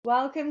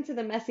Welcome to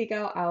the Messy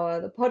Girl Hour,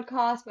 the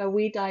podcast where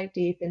we dive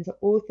deep into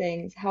all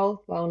things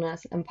health,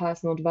 wellness, and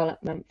personal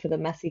development for the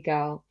messy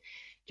girl.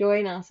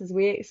 Join us as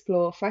we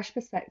explore fresh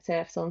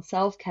perspectives on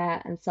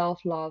self-care and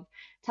self-love,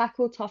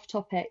 tackle tough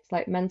topics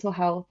like mental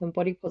health and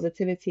body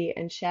positivity,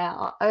 and share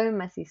our own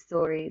messy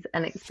stories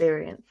and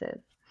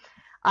experiences.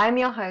 I'm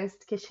your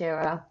host,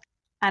 Kishira.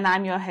 And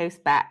I'm your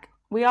host, Beck.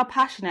 We are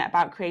passionate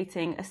about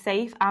creating a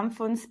safe and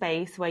fun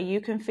space where you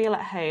can feel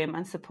at home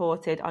and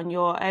supported on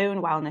your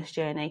own wellness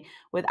journey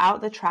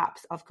without the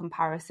traps of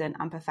comparison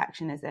and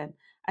perfectionism.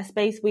 A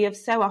space we have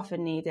so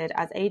often needed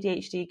as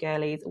ADHD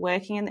girlies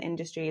working in the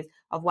industries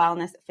of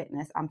wellness,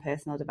 fitness, and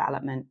personal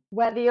development.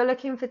 Whether you're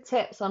looking for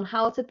tips on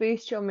how to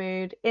boost your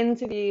mood,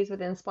 interviews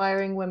with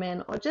inspiring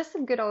women, or just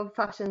some good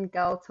old-fashioned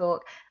girl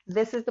talk,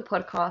 this is the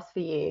podcast for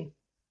you.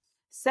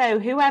 So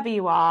whoever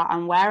you are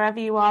and wherever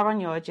you are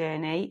on your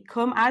journey,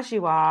 come as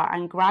you are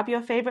and grab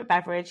your favourite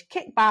beverage,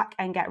 kick back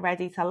and get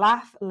ready to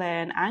laugh,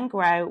 learn and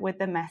grow with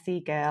the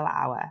Messy Girl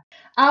Hour.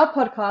 Our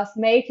podcast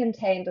may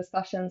contain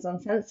discussions on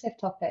sensitive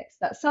topics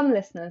that some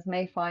listeners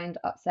may find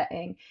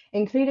upsetting,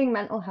 including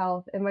mental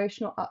health,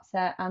 emotional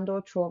upset and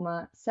or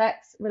trauma,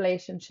 sex,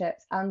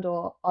 relationships and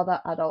or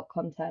other adult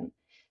content.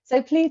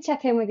 So please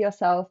check in with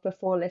yourself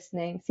before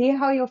listening, see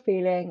how you're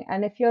feeling,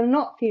 and if you're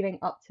not feeling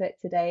up to it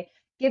today,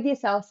 give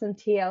yourself some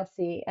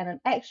TLC and an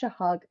extra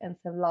hug and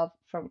some love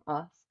from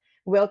us.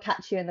 We'll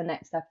catch you in the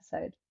next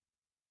episode.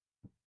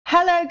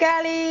 Hello,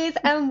 girlies,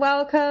 and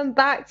welcome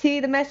back to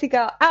the Messy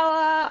Girl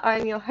Hour.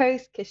 I'm your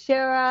host,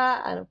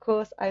 Kishira, and of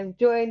course, I'm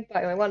joined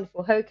by my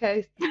wonderful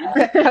co-host,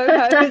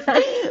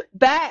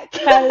 Beck.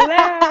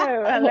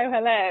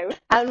 Hello.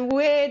 And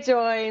we're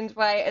joined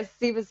by a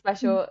super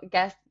special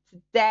guest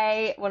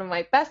today. One of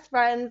my best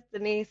friends,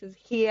 Denise, is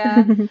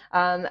here,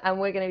 and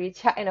we're going to be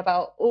chatting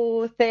about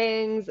all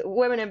things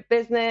women in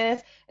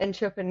business,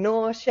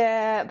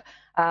 entrepreneurship,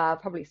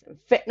 probably some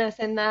fitness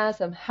in there,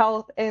 some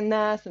health in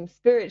there, some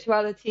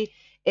spirituality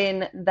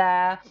in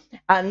there,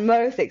 and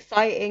most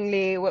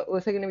excitingly, we're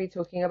also going to be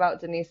talking about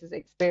Denise's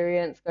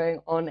experience going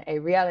on a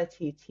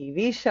reality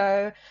TV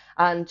show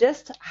and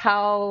just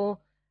how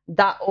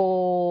that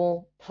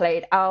all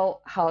played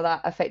out, how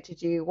that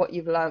affected you, what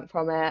you've learned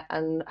from it,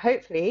 and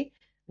hopefully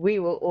we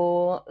will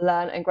all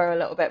learn and grow a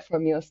little bit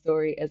from your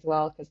story as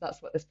well, because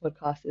that's what this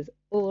podcast is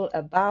all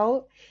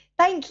about.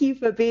 Thank you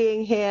for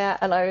being here,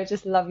 and I would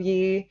just love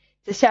you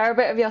to share a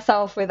bit of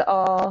yourself with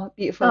our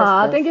beautiful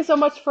listeners. Thank you so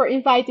much for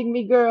inviting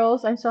me,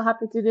 girls. I'm so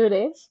happy to do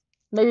this.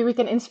 Maybe we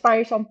can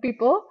inspire some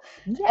people.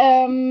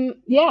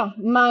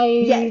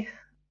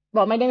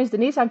 My name is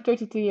Denise. I'm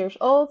 32 years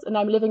old and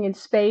I'm living in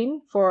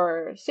Spain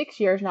for 6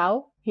 years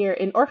now, here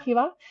in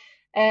Orgiva.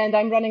 And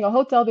I'm running a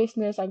hotel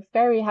business. I'm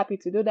very happy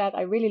to do that.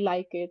 I really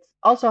like it.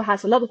 Also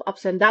has a lot of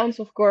ups and downs,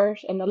 of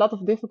course, and a lot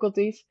of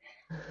difficulties.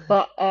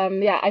 But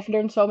I've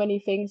learned so many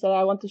things that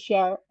I want to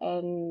share.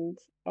 And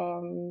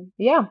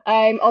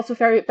I'm also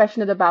very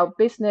passionate about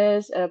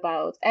business,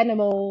 about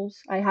animals.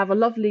 I have a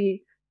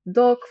lovely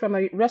dog from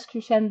a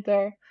rescue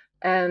center.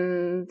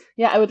 And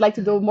I would like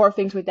to do more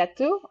things with that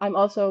too. I'm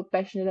also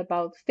passionate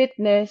about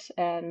fitness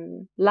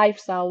and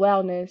lifestyle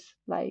wellness,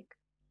 like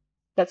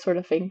that sort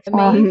of thing.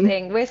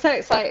 Amazing. We're so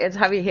excited to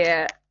have you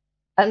here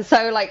and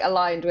so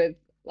aligned with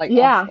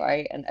us,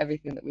 right? And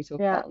everything that we talk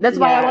about. That's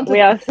why I wanted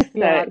we are so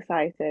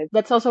excited.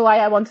 That's also why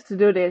I wanted to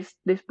do this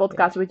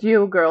podcast with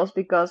you girls,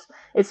 because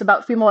it's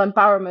about female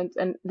empowerment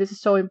and this is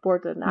so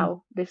important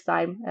now, this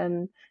time.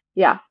 And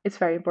it's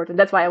very important.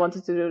 That's why I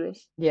wanted to do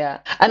this. Yeah.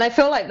 And I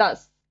feel like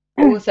that's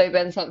also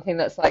been something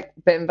that's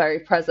been very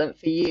present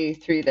for you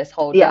through this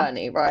whole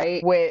journey,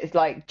 right? With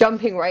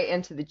jumping right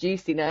into the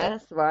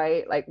juiciness,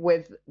 right?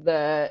 With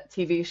the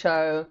TV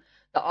show,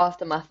 the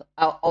aftermath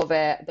of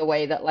it, the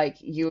way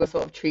that you were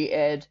sort of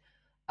treated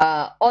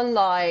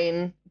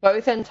online,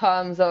 both in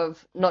terms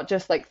of not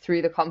just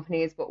through the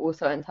companies, but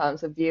also in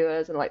terms of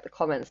viewers and the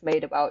comments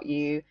made about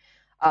you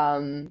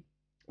were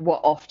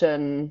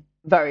often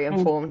very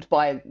informed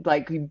by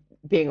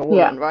being a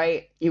woman,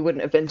 right? You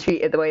wouldn't have been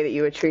treated the way that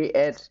you were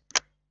treated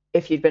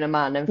if you'd been a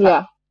man. In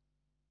fact,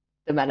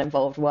 the men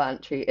involved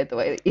weren't treated the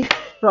way that you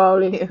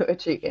were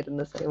treated in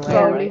the same way.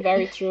 Probably, right?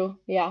 Very true.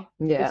 Yeah.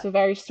 It's a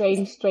very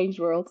strange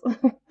world,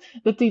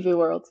 the TV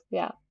world.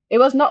 Yeah. It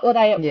was not what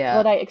I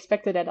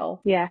expected at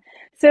all. Yeah.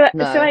 So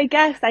I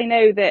guess I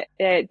know that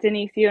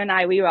Denise, you and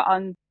I, we were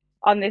on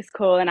this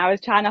call, and I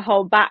was trying to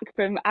hold back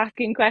from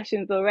asking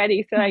questions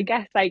already. So I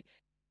guess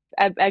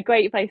a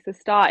great place to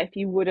start, if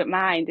you wouldn't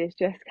mind, is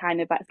just kind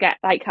of let's get,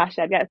 like Cash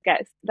said,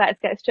 let's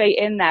get straight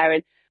in there.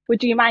 And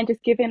would you mind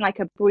just giving a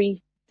brief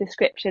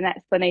description,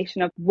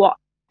 explanation of what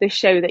the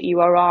show that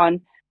you are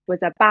on was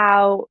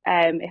about?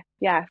 If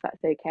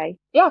that's okay.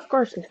 Yeah, of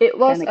course. It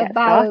was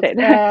about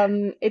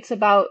it's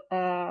about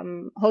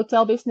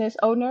hotel business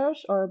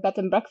owners or bed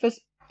and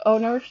breakfast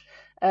owners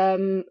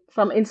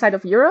from inside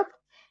of Europe.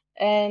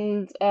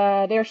 And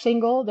they're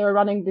single, they're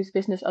running this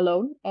business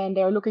alone, and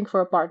they're looking for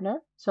a partner.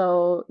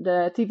 So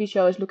the TV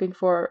show is looking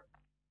for,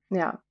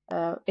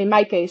 in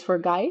my case, for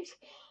guys.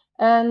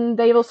 and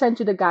they will send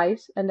you the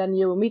guys, and then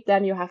you meet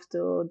them, you have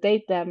to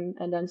date them,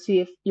 and then see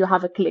if you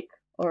have a click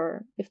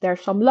or if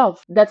there's some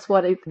love. That's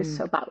what it is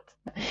Mm. about.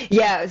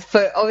 Yeah,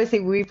 so obviously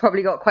we've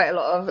probably got quite a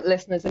lot of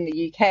listeners in the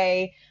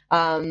UK.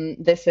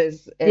 This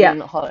is Yeah, in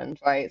Holland,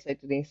 right? So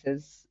Denise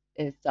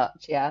is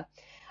Dutch, yeah.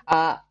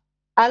 Uh,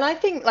 and I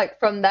think like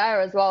from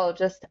there as well,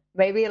 just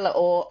maybe a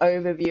little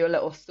overview, a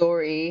little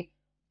story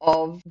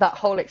of that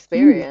whole mm.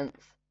 experience.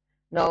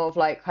 Know of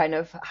like kind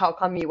of how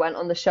come you went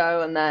on the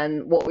show, and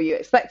then what were you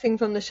expecting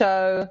from the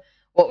show?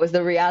 What was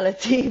the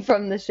reality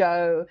from the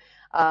show?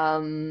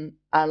 And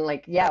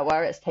like yeah,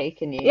 where it's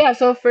taken you. Yeah,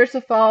 so first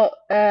of all,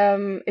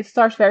 it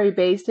starts very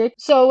basic.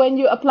 So when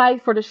you apply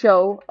for the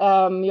show,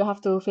 you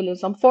have to fill in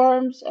some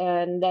forms,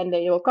 and then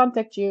they will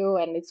contact you,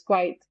 and it's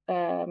quite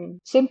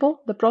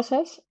simple, the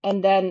process.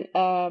 And then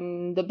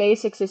the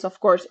basics is, of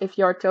course, if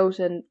you're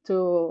chosen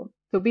to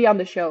be on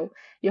the show,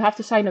 you have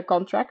to sign a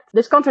contract.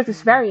 This contract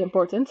is Mm. very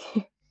important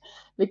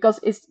because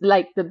it's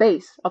like the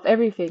base of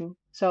everything.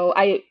 So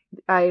I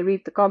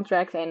read the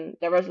contract, and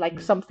there was like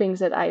Mm. some things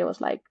that I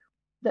was like,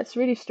 that's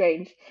really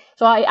strange.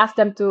 So I asked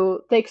them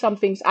to take some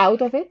things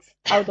out of it,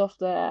 out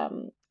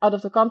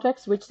of the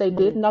contracts, which they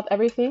did, Mm. not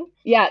everything.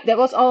 Yeah, that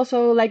was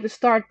also like the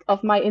start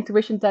of my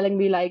intuition telling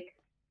me like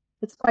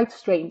it's quite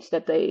strange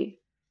that they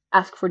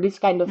ask for these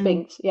kind of Mm.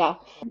 things. Yeah,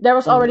 there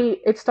was Mm. already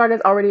it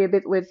started already a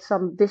bit with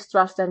some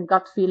distrust and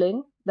gut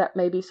feeling that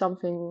maybe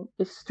something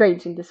is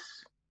strange in this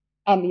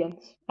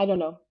ambience. I don't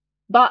know,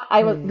 but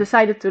Mm.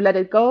 decided to let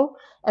it go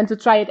and to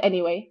try it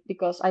anyway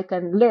because I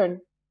can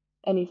learn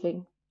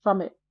anything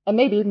from it and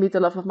maybe meet the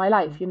love of my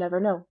life. You never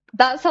know.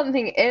 That's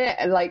something in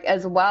it, like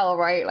as well,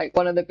 right? Like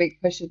one of the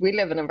big pushes. We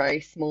live in a very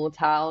small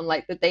town.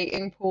 Like the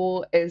dating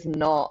pool is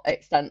not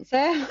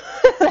extensive.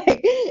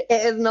 Like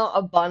it is not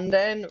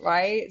abundant,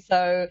 right?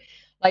 So,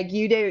 like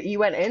you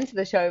went into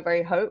the show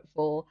very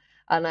hopeful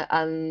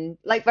and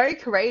like very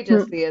Hmm.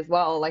 courageously as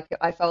well. Like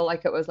I felt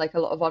like it was like a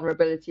lot of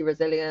vulnerability,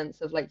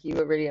 resilience of like you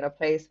were really in a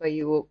place where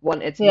you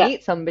wanted to Yeah,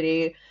 meet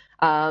somebody,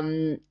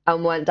 and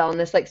went down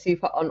this like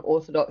super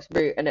unorthodox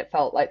route, and it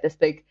felt like this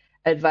big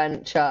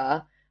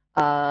adventure.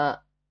 Uh,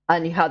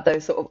 and you had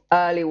those sort of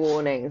early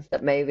warnings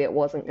that maybe it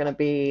wasn't going to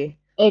be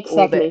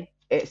all that exactly.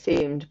 it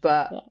seemed,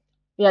 but Yeah,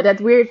 yeah,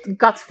 that weird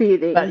gut but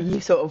feeling. you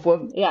sort of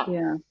were, Yeah,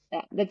 Yeah.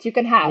 yeah, that you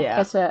can have yeah,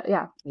 as a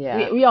yeah.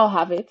 yeah, We all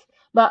have it,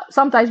 but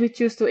sometimes we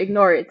choose to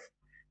ignore it.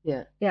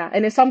 yeah, Yeah,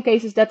 and in some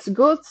cases that's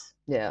good,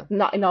 yeah,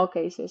 not in all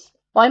cases.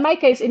 Well, in my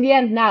case, in the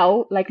end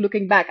now, like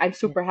looking back, I'm yeah,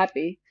 super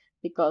happy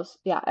because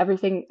yeah,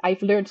 everything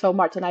I've learned so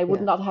much and I would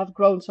yeah. not have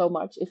grown so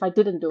much if I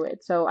didn't do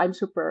it. So I'm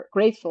super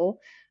grateful.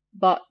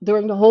 But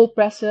during the whole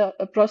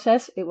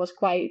process, it was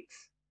quite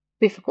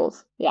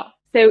difficult. Yeah.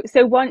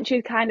 So once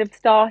you kind of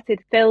started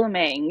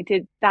filming,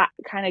 did that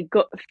kind of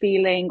gut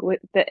feeling with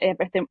that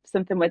everything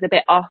something was a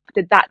bit off,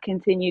 did that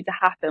continue to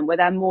happen? Were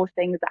there more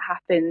things that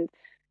happened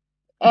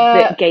Uh,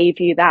 that gave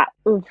you that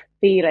oof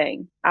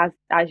feeling as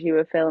you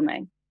were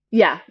filming?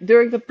 yeah,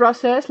 during the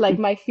process, like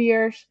my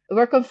fears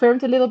were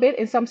confirmed a little bit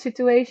in some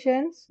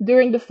situations.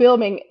 During the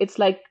filming, it's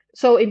like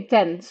so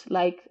intense.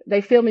 Like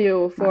they film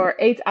you Right. for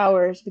 8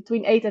 hours,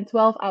 between 8 and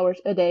 12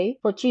 hours a day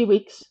for 3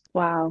 weeks,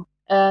 Wow.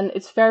 and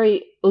it's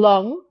very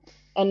long.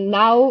 And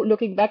now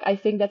looking back, I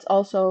think that's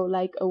also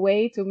like a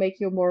way to make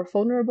you more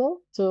vulnerable,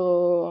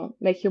 to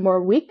make you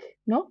more weak.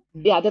 No?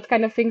 Mm. Yeah, that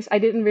kind of things. I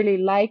didn't really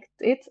like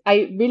it.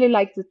 I really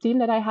liked the team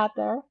that I had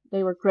there.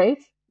 They were great.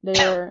 They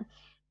were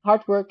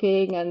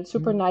hardworking and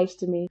super Mm. nice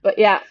to me. But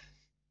yeah,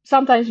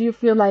 sometimes you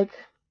feel like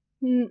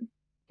hmm,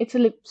 it's a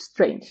little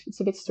strange.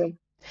 It's a bit strange.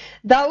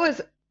 That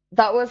was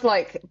that was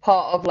like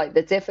part of like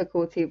the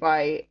difficulty,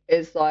 right?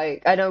 Is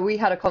like I know we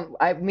had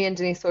a me and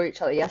Denise saw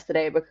each other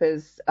yesterday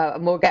because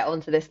and we'll get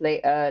onto this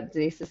later.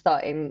 Denise is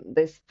starting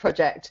this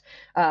project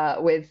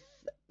with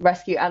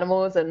rescue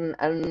animals and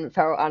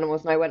feral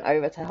animals, and I went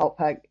over to help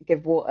her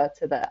give water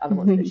to the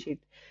animals that she'd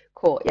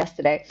caught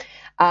yesterday.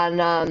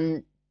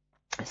 And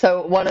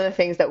so one of the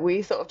things that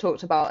we sort of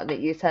talked about and that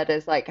you said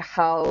is like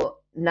how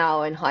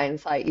now in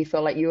hindsight you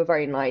feel like you were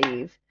very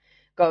naive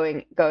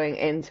going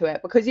into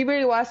it because you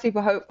really were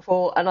super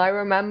hopeful. And I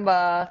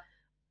remember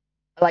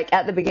like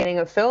at the beginning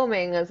of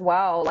filming as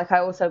well, like I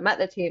also met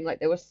the team, like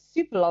they were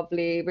super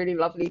lovely, really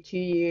lovely to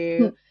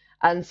you.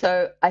 And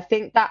so I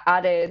think that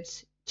added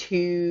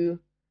to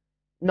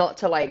not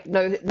to like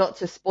no not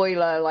to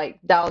spoiler like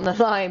down the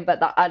line, but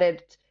that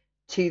added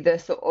to the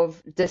sort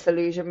of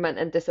disillusionment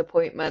and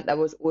disappointment. There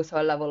was also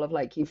a level of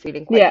like you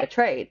feeling quite Yeah.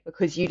 betrayed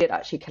because you did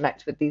actually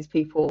connect with these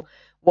people.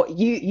 What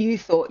you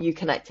thought you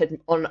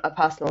connected on a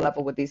personal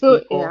level with these So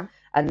people, yeah,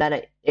 and then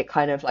it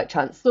kind of like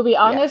to be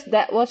yeah. honest,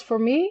 that was for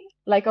me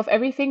like of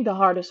everything the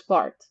hardest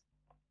part.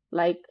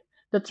 Like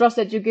the trust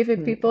that you give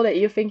in Mm, people that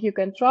you think you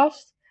can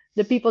trust,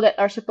 the people that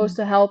are supposed mm,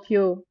 to help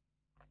you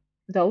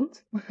don't.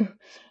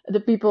 The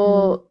Mm.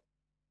 people,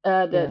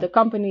 yeah. the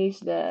companies,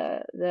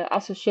 the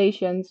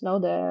associations, no,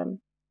 the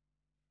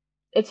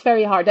it's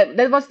very hard.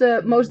 That was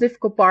the most Mm,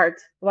 difficult part.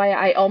 Why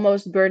I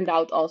almost burned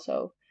out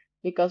also,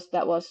 because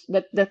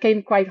that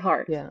came quite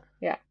hard. yeah.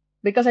 Yeah.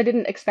 because I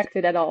didn't expect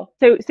it at all.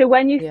 So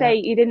when you Yeah. say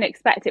you didn't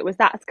expect it, was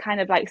that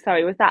kind of like,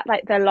 sorry, was that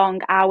like the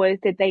long hours?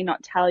 Did they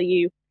not tell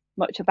you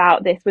much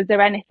about this? Was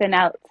there anything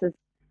else, as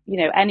you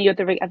know, any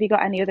other, have you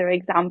got any other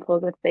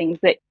examples of things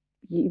that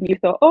you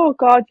thought, oh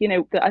God, you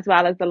know, as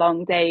well as the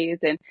long days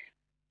and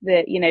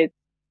the, you know,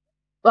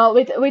 Well,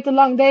 with the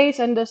long days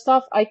and the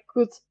stuff, I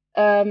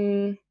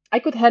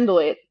could handle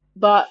it,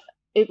 but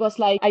it was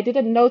like I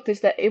didn't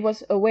notice that it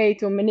was a way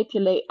to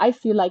manipulate. I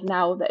feel like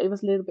now that it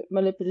was a little bit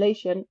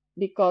manipulation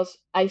because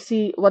I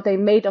see what they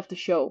made of the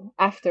show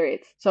after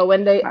it. So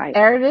when they right,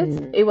 aired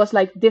it, it was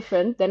like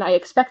different than I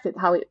expected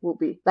how it would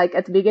be. Like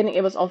at the beginning,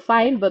 it was all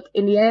fine, but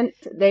in the end,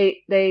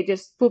 they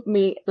just put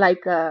me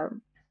like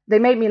they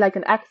made me like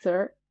an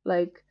actor.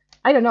 Like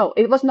I don't know,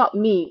 it was not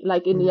me.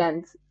 Like in the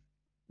end,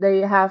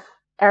 they have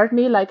aired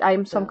me like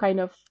I'm some Yeah. kind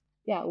of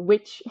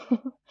witch,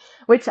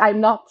 which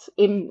I'm not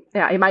in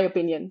my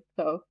opinion.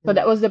 So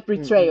that was the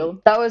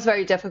betrayal. That was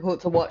very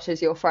difficult to watch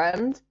as your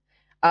friend.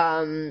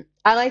 And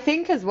I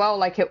think as well,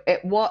 like it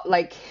what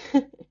like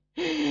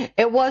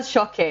it was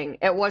shocking.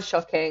 It was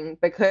shocking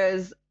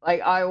because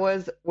like I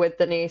was with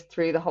Denise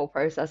through the whole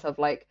process of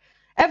like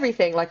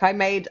everything. Like I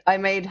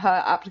made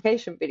her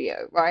application video,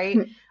 right?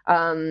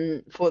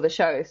 For the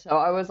show. So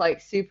I was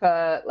like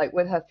super like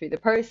with her through the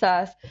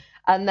process.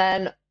 And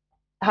then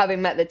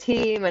having met the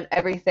team and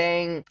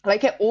everything,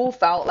 like it all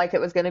felt like it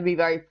was going to be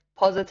very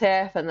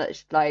positive and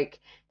that like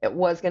it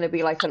was going to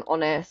be like an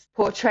honest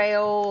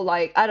portrayal.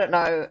 Like I don't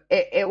know,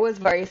 it was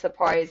very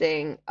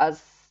surprising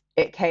as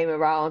it came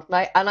around.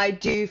 And I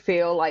do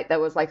feel like there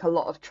was like a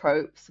lot of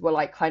tropes were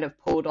like kind of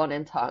pulled on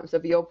in terms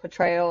of your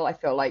portrayal. I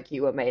feel like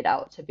you were made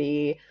out to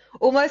be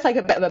almost like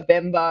a bit of a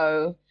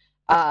bimbo,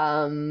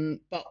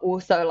 but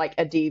also like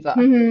a diva,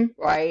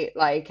 right?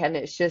 Like, and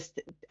it's just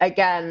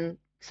again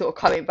sort of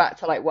coming back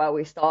to like where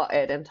we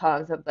started in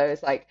terms of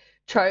those like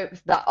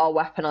tropes that are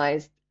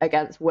weaponized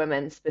against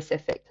women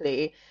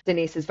specifically.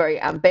 Denise is very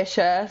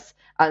ambitious,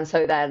 and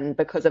so then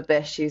because of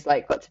this, she's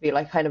like got to be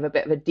like kind of a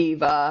bit of a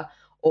diva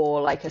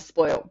or like a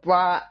spoiled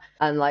brat,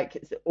 and like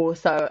it's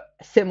also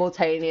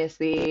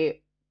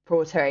simultaneously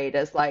portrayed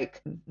as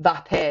like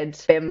vapid,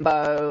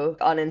 bimbo,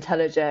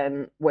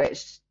 unintelligent,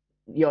 which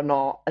you're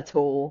not at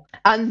all.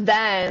 And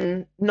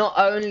then not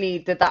only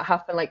did that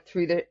happen like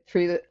through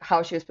the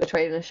how she was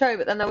portrayed in the show,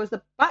 but then there was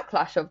the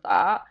backlash of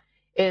that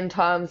in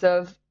terms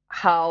of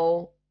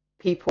how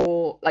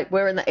people like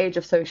we're in the age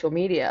of social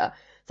media.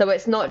 So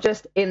it's not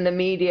just in the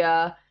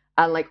media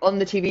and like on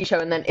the TV show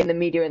and then in the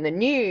media and the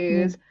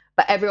news,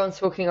 but everyone's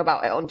talking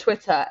about it on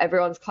Twitter.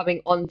 Everyone's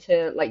coming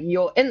onto like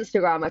your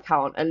Instagram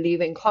account and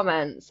leaving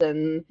comments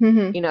and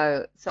you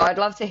know, so I'd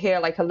love to hear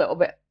like a little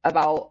bit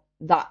about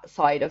that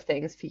side of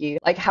things for you.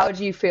 Like, how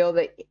do you feel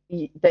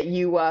that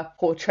you were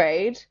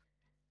portrayed,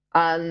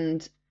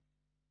 and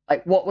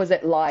like what was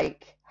it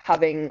like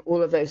having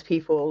all of those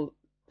people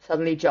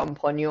suddenly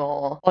jump on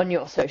your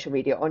social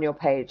media, on your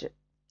page?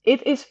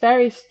 It is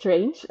very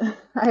strange,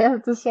 I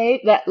have to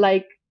say, that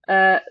like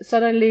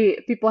suddenly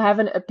people have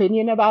an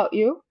opinion about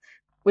you,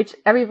 which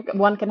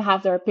everyone can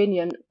have their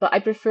opinion, but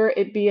I prefer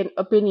it be an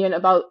opinion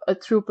about a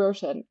true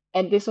person.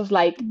 And this was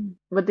like,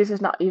 but this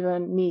is not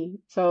even me.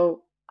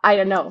 So I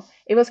don't know.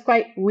 It was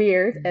quite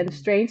weird and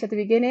strange at the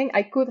beginning.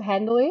 I could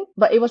handle it,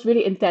 but it was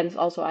really intense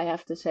also, I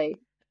have to say.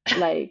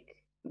 Like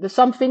the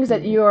some things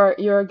that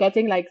you're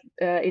getting like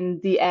in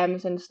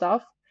DMs and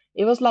stuff,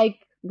 it was like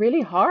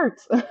really hard.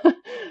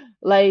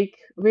 Like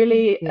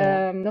really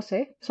no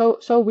sé,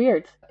 so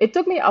weird. It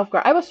took me off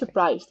guard. I was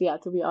surprised, yeah,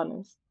 to be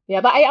honest.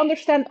 Yeah, but I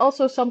understand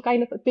also some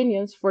kind of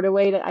opinions for the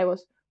way that I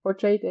was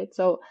portrayed it.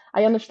 So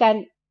I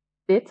understand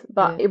it,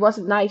 but Yeah. it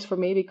wasn't nice for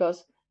me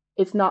because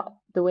it's not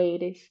the way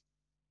it is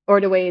or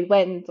the way it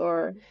went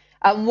or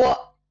And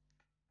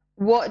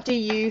what do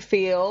you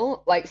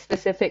feel like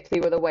specifically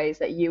were the ways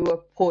that you were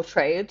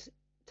portrayed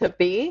to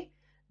be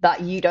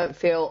that you don't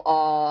feel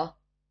are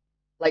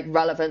like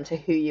relevant to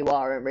who you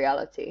are in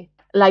reality?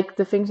 like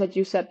the things that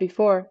you said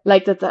before,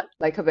 like that,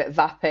 Like a bit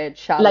vapid,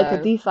 like a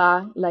shallow.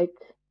 diva, like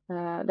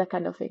that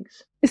kind of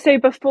things. so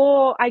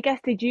before, I guess,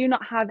 did you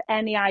not have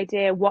any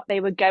idea what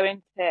they were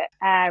going to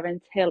air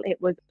until it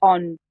was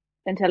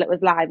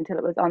live, until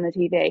it was on the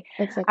TV?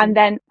 And Exactly.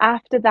 then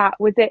after that,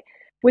 was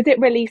it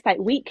released like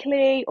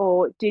weekly,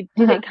 or did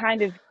it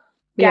kind of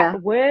get Yeah.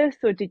 worse,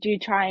 or did you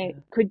try,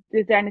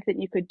 is there anything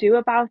you could do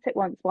about it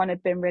once one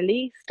had been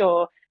released,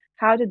 or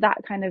how did that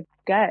kind of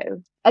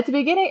go? At the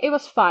beginning, it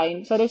was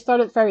fine. So they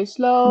started very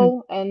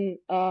slow, and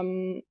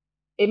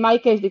in my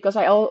case, because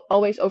I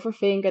always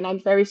overthink and I'm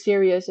very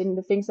serious in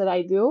the things that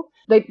I do,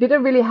 they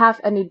didn't really have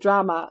any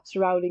drama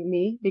surrounding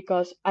me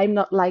because I'm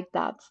not like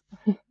that.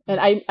 And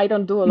I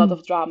don't do a lot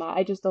of drama.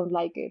 I just don't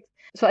like it.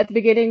 So at the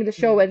beginning, the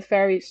show went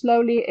very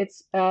slowly.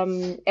 It's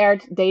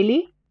aired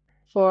daily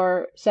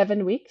for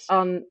 7 weeks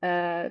on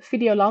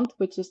Videoland,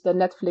 which is the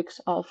Netflix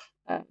of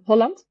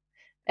Holland,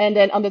 and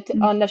then on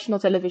on national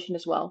television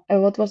as well.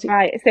 And what was it?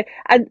 Right. So,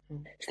 and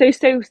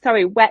so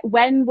sorry.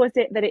 When was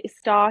it that it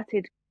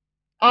started?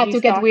 Ah, You to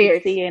get started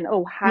weird. seeing,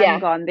 oh, hang Yeah,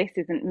 on, this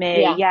isn't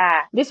me. yeah.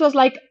 Yeah. This was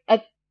like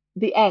at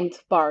the end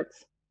part.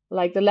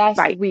 like the last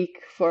Right.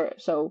 week for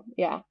so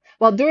yeah.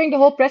 Well, during the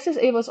whole process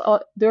it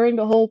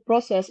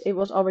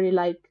was already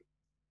like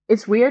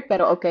it's weird,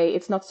 but okay,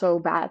 it's not so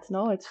bad.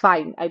 No, it's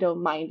fine. I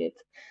don't mind it.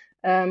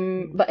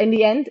 But in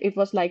the end, it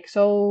was like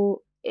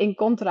so in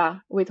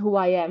contra with who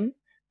I am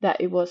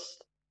that it was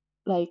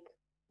like,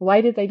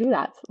 why did they do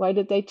that? Why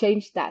did they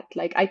change that?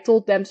 Like I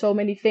told them so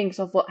many things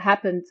of what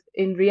happened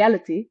in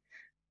reality,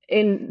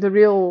 in the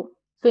real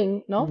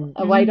thing. No,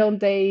 why Mm-hmm. don't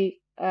they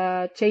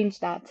change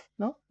that?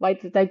 No, why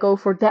did they go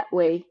for that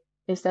way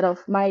instead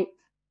of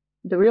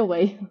the real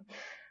way?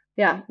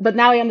 Yeah, but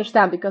now I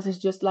understand because it's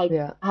just like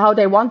Yeah. how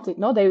they wanted.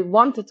 No, they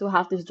wanted to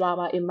have this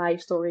drama in my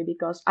story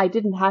because I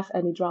didn't have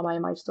any drama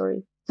in my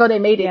story. So they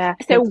made it. Yeah.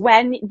 So But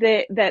when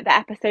the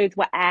episodes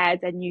were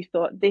aired and you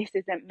thought, this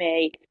isn't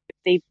me,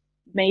 they've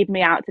made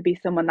me out to be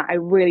someone that I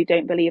really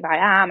don't believe I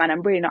am, and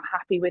I'm really not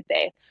happy with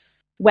this.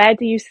 Where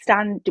do you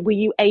stand? Were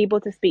you able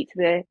to speak to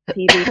the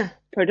TV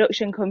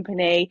production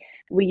company?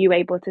 Were you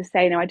able to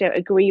say, no, I don't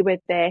agree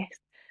with this?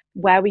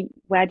 Where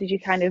did you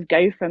kind of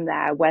go from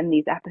there when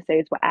these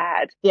episodes were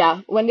aired?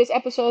 yeah, when these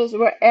episodes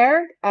were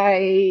aired,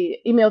 I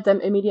emailed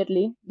them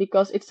immediately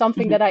because it's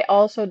something Mm-hmm. that I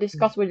also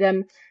discussed with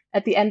them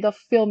at the end of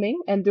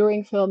filming and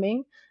during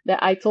filming,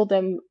 that I told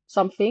them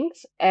some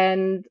things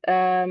and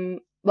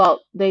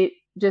well, they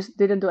just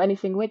didn't do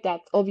anything with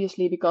that,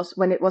 obviously, because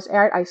when it was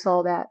aired, I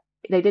saw that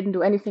they didn't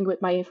do anything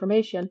with my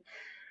information.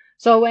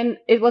 So when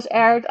it was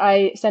aired,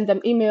 I sent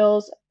them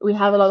emails. We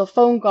have a lot of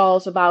phone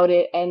calls about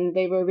it, and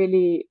they were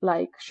really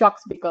like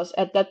shocked because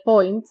at that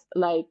point,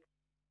 like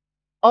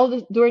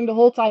during the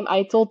whole time,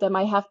 I told them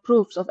I have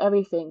proofs of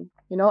everything.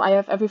 You know, I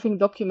have everything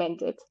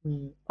documented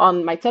Mm.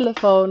 on my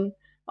telephone,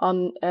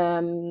 on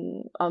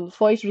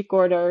voice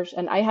recorders,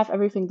 and I have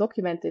everything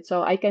documented,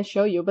 so I can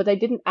show you. But they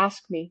didn't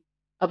ask me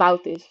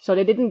about this, so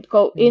they didn't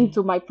go Mm.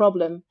 into my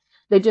problem.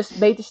 They just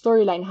made the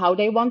storyline how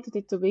they wanted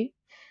it to be.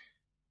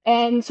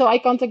 And so I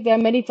contacted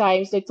them many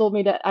times. They told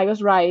me that I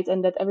was right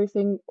and that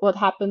everything what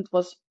happened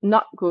was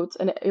not good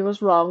and it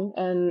was wrong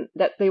and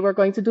that they were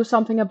going to do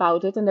something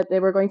about it and that they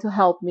were going to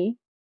help me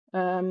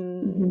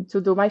Mm-hmm.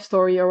 to do my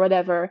story or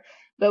whatever.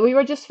 But we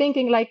were just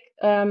thinking like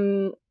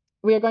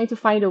we are going to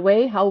find a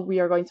way how we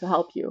are going to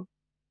help you.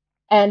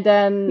 And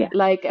then Yeah.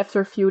 like after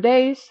a few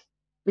days,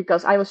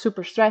 because I was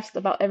super stressed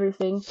about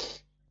everything,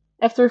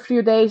 after a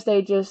few days,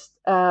 they just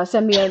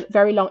sent me a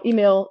very long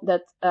email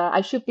that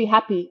I should be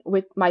happy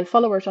with my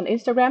followers on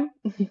Instagram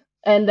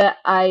and that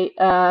I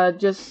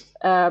just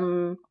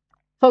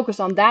focus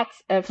on that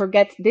and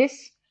forget this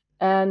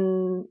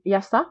and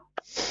yasta.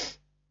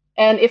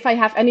 And if I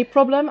have any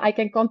problem, I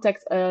can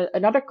contact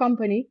another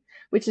company,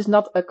 which is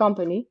not a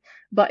company,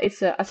 but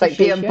it's an It's like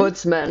the association.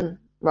 ombudsman,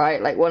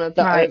 right? Like one of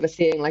the Right.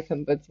 overseeing like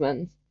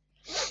ombudsmen.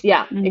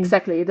 Yeah, Mm-hmm.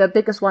 exactly. The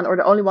biggest one or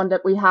the only one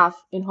that we have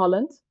in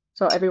Holland.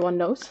 So everyone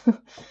knows.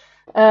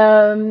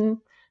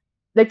 um,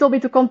 they told me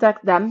to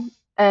contact them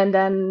and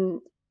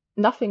then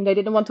nothing. They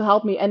didn't want to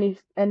help me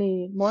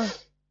any more.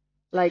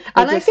 Like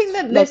they And I just think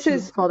that let you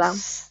fall down.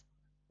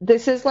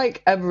 this is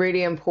like a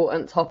really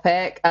important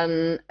topic.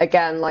 And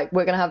again, like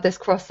we're gonna have this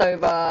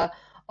crossover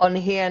on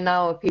here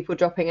now of people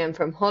dropping in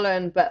from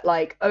Holland, but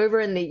like over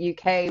in the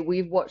UK,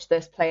 we've watched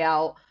this play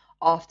out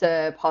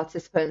after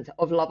participants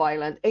of Love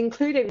Island,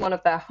 including one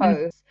of their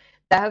hosts.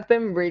 There have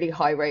been really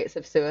high rates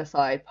of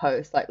suicide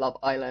post like Love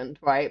Island,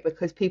 right?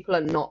 Because people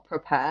are not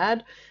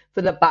prepared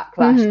for the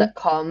backlash Mm-hmm. that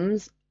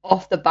comes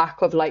off the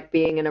back of like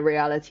being in a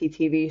reality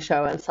TV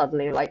show and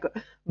suddenly like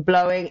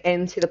blowing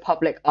into the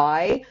public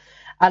eye.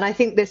 And I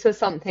think this was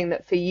something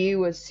that for you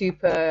was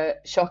super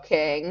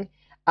shocking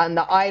and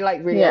that I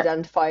like really Yeah.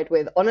 identified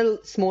with on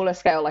a smaller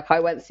scale. Like I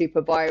went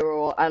super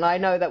viral and I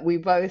know that we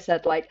both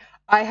said like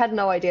I had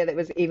no idea that it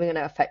was even going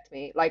to affect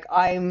me. Like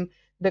I'm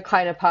the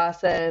kind of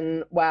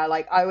person where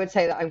like I would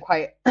say that I'm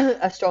quite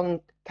a strong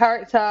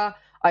character.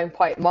 I'm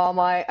quite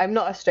Marmite. I'm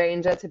not a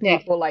stranger to Yeah.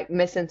 people like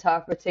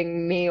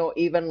misinterpreting me or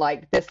even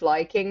like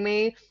disliking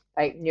me,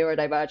 like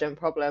neurodivergent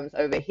problems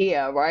over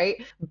here,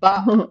 right?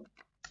 But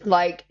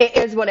like it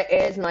is what it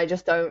is, and I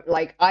just don't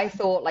like. I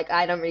thought like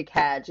I don't really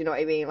care. Do you know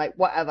what I mean? Like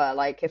whatever.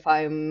 Like if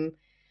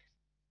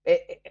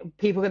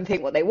people can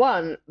think what they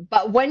want,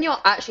 but when you're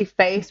actually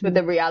faced with Mm-hmm.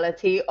 the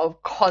reality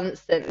of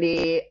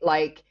constantly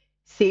like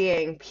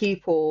seeing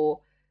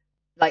people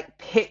like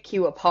pick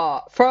you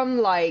apart from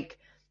like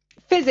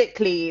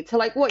physically to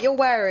like what you're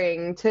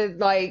wearing to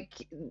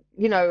like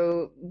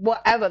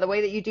whatever the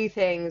way that you do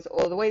things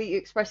or the way that you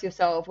express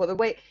yourself or the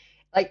way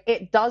like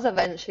it does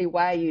eventually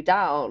wear you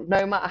down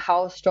no matter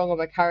how strong of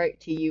a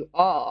character you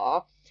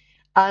are,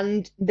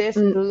 and this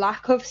Mm,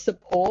 lack of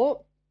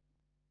support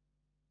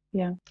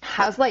Yeah.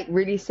 has like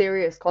really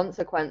serious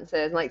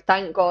consequences. Like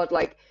thank God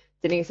like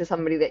Denise is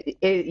somebody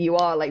that you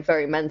are like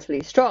very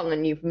mentally strong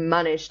and you've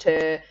managed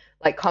to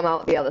like come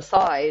out the other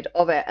side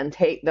of it and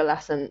take the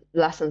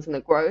lessons and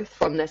the growth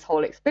from this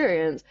whole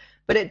experience.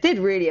 But it did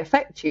really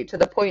affect you to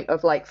the point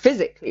of like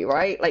physically,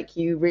 right? Like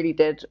you really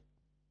did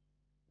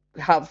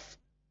have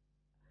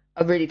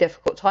a really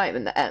difficult time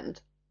in the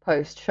end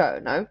post show,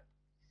 no?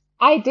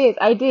 I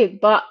did,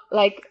 but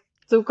like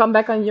to come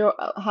back on your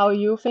how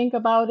you think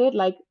about it,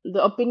 like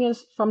the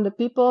opinions from the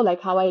people,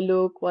 like how I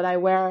look, what I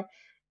wear,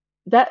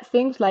 that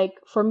things like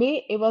for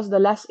me it was the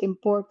less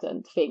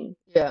important thing.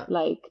 Yeah.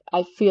 Like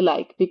I feel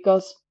like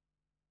because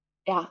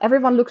yeah,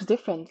 everyone looks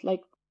different.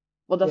 Like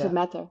what does it Yeah.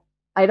 matter?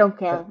 I don't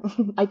Yeah. care.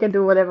 I can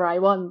do whatever I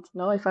want.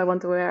 No, if I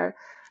want to wear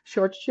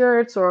short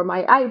shirts or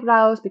my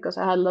eyebrows because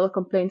I had a lot of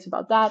complaints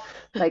about that.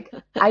 Like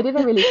I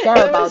didn't really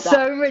care It was about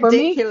that. so For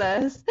me,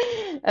 ridiculous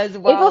as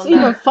it well. was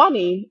even No.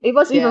 funny. It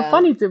was even Yeah.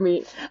 funny to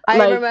me.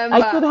 I Like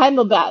I remember could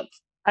handle that.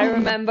 I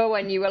remember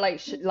when you were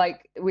like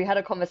like we had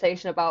a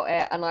conversation about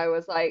it and I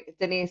was like,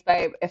 Denise,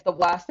 babe, if the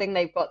worst thing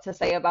they've got to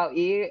say about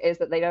you is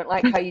that they don't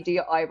like how you do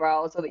your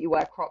eyebrows or that you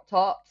wear crop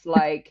tops,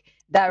 like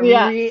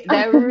Yeah.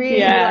 they're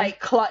really Yeah.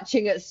 like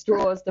clutching at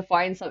straws to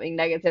find something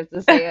negative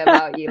to say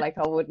about you. Like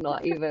I would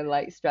not even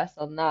like stress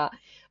on that.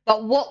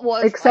 But what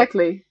was like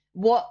Exactly.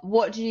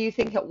 what do you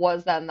think it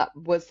was then that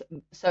was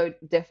so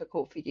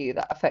difficult for you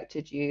that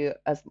affected you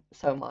as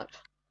so much?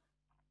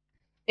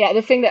 Yeah,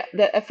 the thing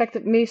that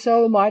affected me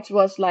so much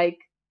was like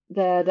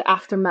the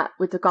aftermath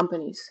with the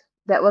companies.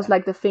 That was Yeah.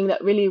 like the thing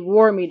that really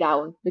wore me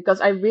down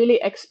because I really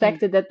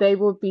Mm, expected that they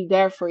would be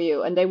there for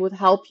you and they would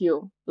help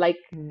you like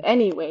mm,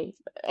 anyway,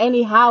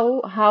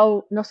 anyhow,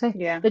 how no say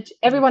Yeah. that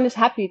mm, everyone is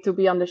happy to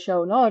be on the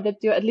show. No, that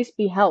you at least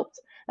be helped.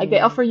 Like they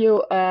mm. offer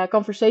you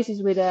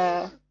conversations with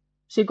a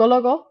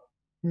psicólogo,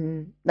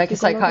 Mm. Like a psicólogo.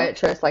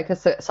 psychiatrist, like a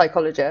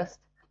psychologist.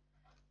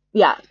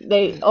 Yeah,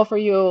 they Mm. offer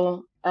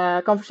you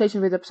a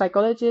conversation with a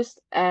psychologist,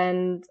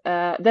 and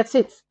that's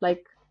it.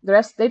 Like the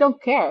rest, they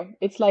don't care.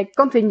 It's like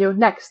continue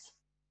next.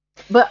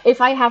 But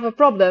if I have a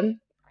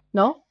problem,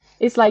 no,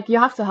 it's like you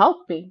have to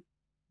help me.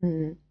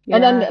 Mm.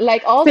 And then Yeah.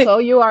 like So also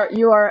you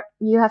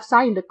have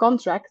signed the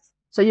contract,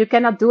 so you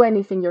cannot do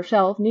anything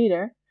yourself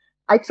neither.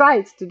 I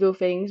tried to do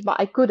things, but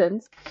I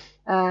couldn't.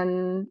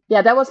 And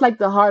yeah, that was like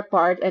the hard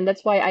part, and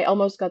that's why I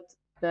almost got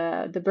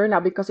the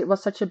burnout because it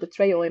was such a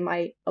betrayal in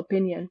my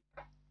opinion.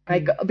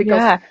 Like Mm.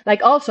 because yeah.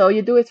 like also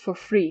you do it for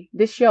free.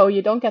 This show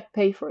you don't get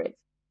paid for it.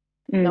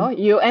 No, Mm,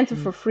 you enter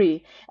for Mm.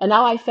 free. And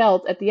now I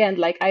felt at the end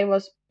like I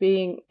was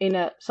being in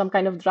a some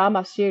kind of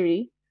drama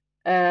series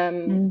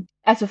mm,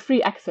 as a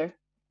free actor.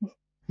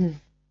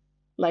 Mm.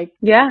 Like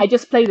yeah. I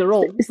just play the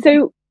So, role.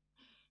 so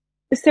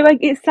so like,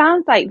 it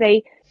sounds like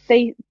they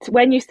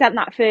when you sent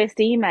that first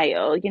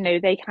email,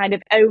 they kind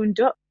of owned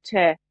up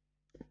to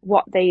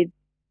what they'd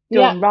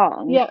Yeah, done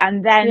wrong yeah,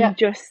 and yeah, then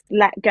just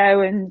let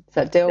go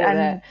So deal with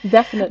it.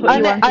 and put definitely.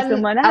 you on to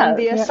someone And else.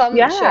 the Yeah.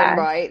 assumption, Yeah.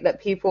 right,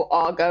 that people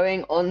are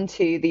going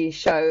onto these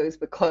shows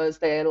because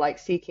they're like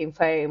seeking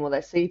fame or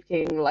they're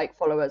seeking like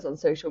followers on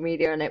social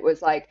media, and it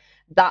was like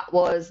that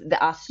was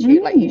the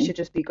attitude, like you Mm, should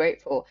just be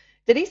grateful.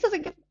 Denise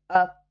doesn't give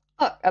a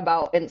fuck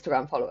about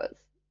Instagram followers.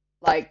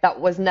 Like that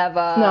was never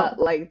No,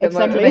 like the exactly.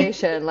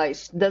 motivation. Like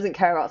she doesn't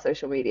care about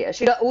social media.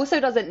 She also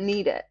doesn't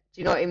need it.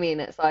 Do you know what I mean?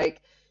 It's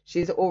like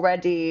she's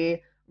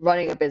already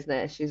running a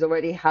business. She's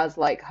already has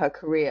like her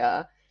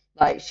career.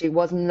 Like she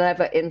was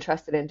never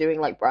interested in doing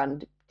like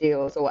brand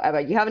deals or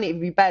whatever. You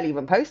barely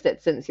even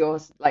posted since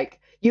like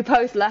you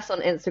post less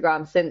on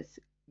Instagram since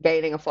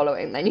gaining a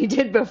following than you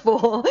did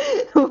before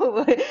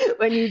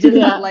when you just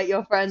had Yeah, like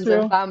your friends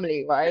and true.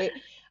 family, right?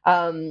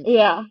 Um,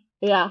 Yeah,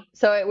 yeah,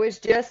 so it was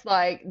just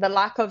like the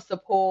lack of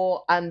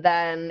support, and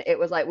then it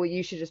was like, well,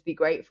 you should just be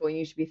grateful and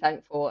you should be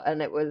thankful,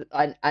 and it was,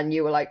 and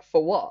you were like,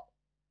 for what?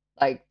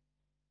 Like,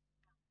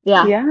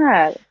 yeah,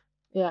 yeah.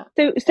 yeah.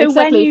 So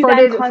when Exactly you for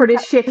then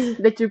this contact shit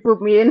that you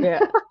put me in.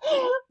 yeah.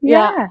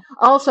 Yeah. yeah.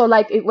 Also,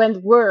 like it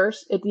went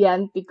worse at the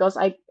end because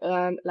I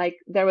like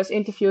there was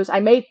interviews.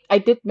 I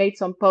did make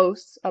some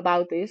posts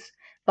about this,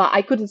 but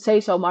I couldn't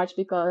say so much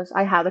because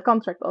I had a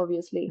contract,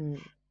 obviously.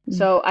 Mm,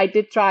 Mm, So I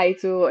did try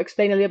to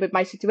explain a little bit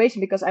my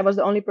situation because I was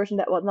the only person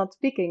that was not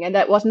speaking and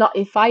that was not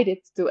invited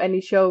to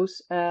any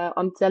shows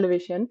on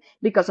television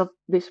because of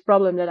this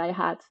problem that I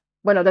had.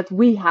 Well, no, that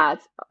we had,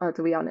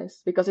 to be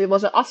honest, because it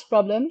was an us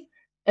problem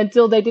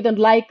until they didn't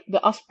like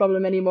the us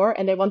problem anymore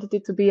and they wanted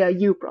it to be a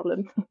you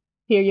problem.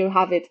 Here you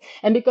have it.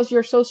 And because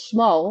you're so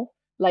small,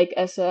 like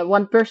as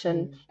one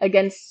person mm,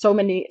 against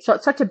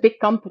such a big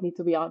company,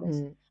 to be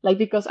honest, mm, like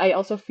because I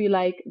also feel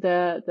like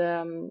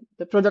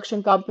the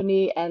production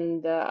company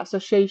and the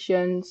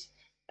associations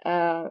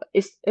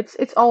is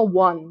it's all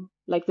one,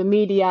 like the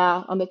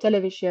media on the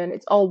television,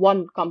 it's all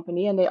one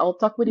company and they all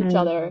talk with each mm,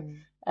 other,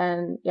 mm,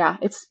 and yeah,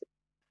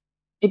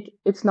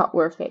 it's not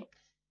worth it.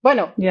 Well,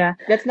 no, yeah.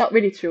 that's not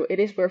really true. It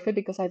is worth it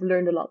because I've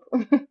learned a lot.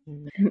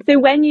 mm. So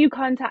when you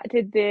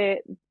contacted this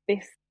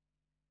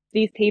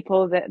these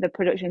people that the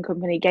production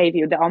company gave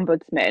you, the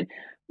ombudsman,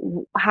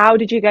 how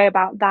did you go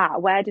about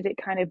that? Where did it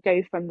kind of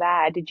go from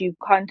there? Did you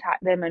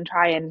contact them and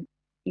try and,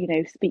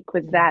 speak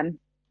with Mm. them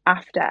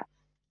after?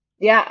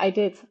 Yeah, I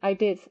did.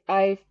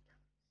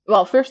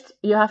 Well, first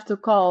you have to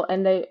call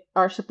and they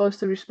are supposed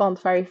to respond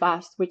very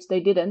fast, which they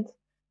didn't.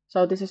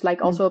 So this is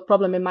like Mm, also a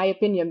problem in my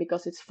opinion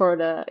because it's from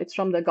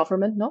the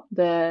government, no?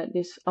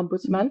 This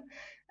mm, ombudsman.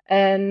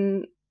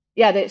 And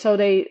yeah,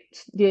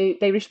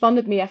 they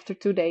responded me after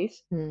 2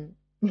 days, Mm.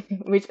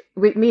 which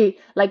with me,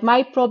 like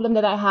my problem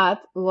that I had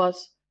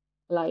was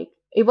like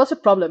it was a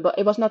problem, but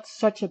it was not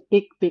such a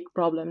big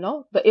problem,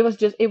 no? But it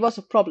was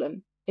a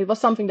problem. It was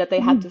something that they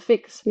had Mm. to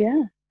fix.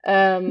 Yeah.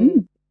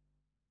 Um,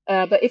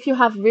 Mm. but if you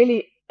have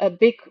really a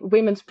big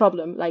women's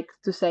problem, like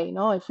to say,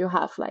 no, if you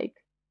have like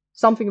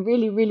something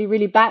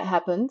really bad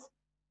happened,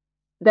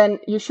 then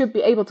you should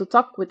be able to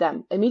talk with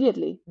them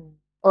immediately, Mm.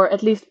 or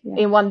at least Yeah.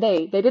 in one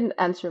day. They didn't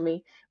answer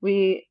me.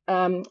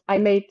 I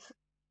made,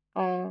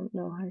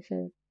 no, how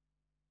should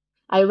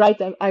I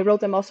wrote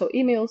them also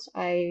emails.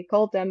 I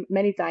called them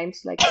many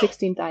times, like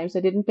 16 times.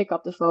 They didn't pick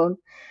up the phone.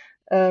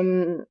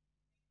 Um,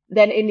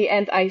 then in the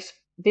end,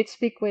 did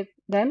speak with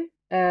them,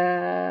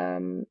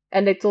 and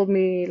they told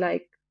me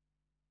like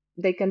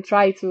they can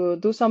try to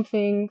do some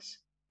things.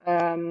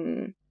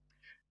 Um,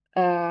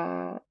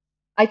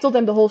 I told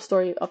them the whole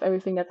story of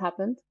everything that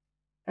happened.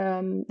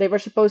 They were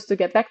supposed to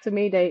get back to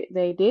me.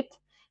 They did,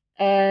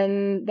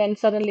 and then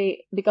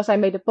suddenly, because I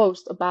made a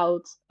post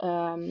about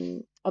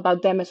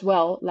them as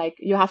well, like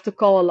you have to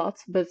call a lot,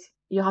 but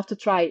you have to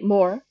try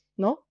more,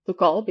 no, to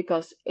call,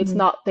 because it's Mm.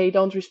 not they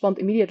don't respond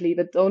immediately,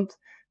 but don't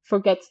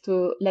forget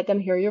to let them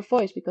hear your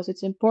voice because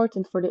it's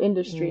important for the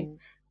industry. Mm.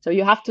 So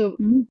you have to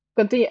Mm.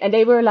 continue. And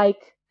they were like,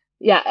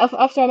 yeah,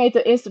 after I made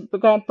the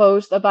Instagram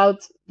post about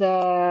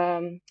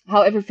the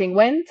how everything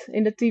went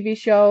in the TV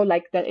show,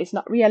 like that it's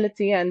not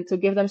reality, and to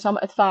give them some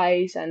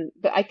advice, and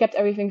but I kept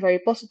everything very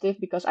positive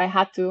because I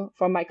had to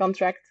for my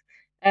contract,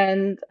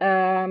 and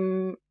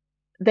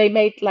they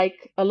made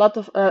like a lot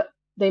of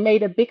they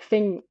made a big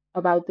thing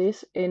about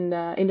this in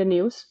the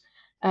news,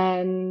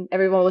 and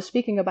everyone was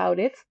speaking about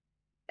it,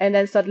 and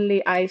then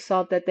suddenly I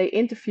saw that they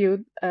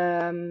interviewed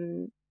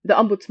the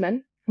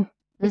ombudsman.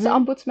 It's the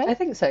Hmm. ombudsman. I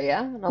think so,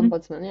 yeah. An Mm.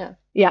 ombudsman, yeah.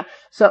 Yeah,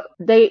 so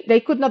they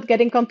could not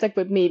get in contact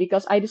with me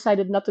because I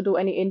decided not to do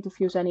any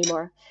interviews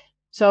anymore.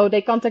 So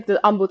they contacted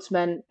the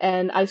ombudsman,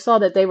 and I saw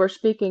that they were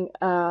speaking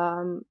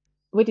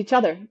with each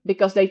other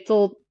because they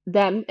told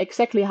them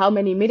exactly how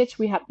many minutes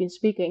we had been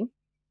speaking,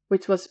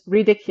 which was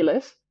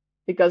ridiculous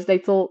because they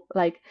told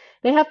like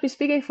they have been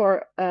speaking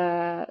for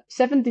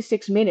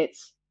 76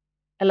 minutes.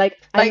 And like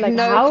I'm Like like,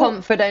 no how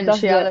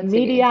does the confidentiality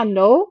media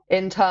know?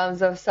 in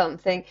terms of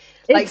something.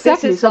 Like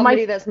this Exactly. is So my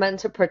somebody that's meant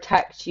to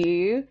protect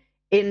you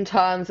in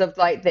terms of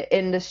like the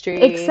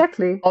industry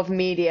exactly. of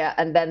media,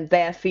 and then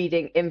they're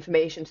feeding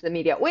information to the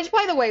media, which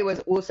by the way was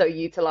also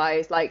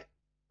utilized like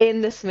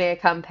in the smear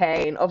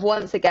campaign of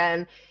once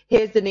again,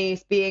 here's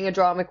Denise being a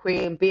drama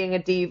queen, being a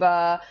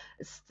diva.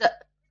 St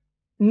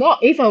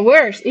Not even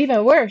worse,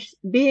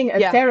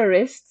 yeah,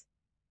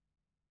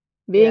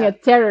 being a yeah,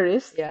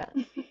 terrorist. yeah.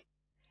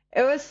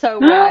 It was so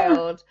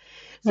wild.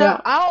 So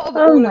Yeah. out of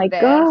Oh all my of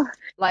this, God.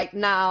 like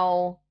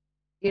now,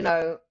 you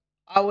know,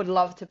 I would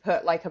love to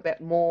put like a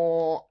bit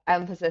more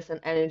emphasis and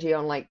energy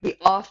on like the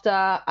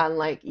after and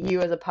like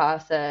you as a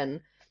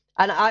person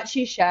and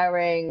actually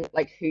sharing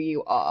like who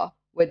you are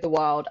with the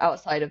world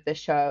outside of this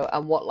show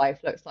and what life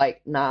looks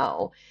like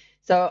now.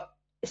 So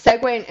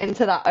segueing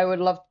into that, I would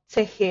love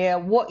to hear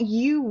what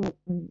you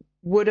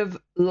would have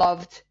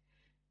loved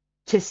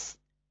to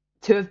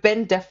to have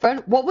been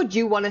different. What would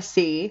you want to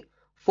see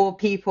for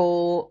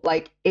people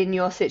like in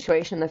your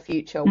situation in the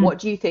future? Mm. What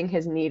do you think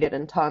is needed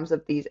in terms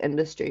of these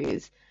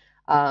industries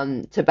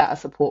to better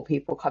support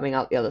people coming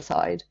out the other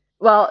side?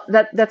 Well,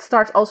 that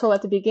starts also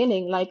at the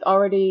beginning, like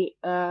already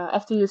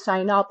after you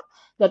sign up,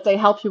 that they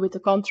help you with the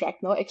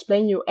contract, no,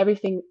 explain you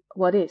everything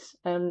what is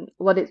and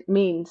what it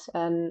means,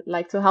 and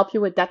like to help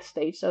you with that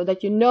stage, so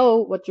that you know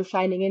what you're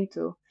signing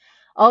into.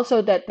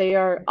 Also, that they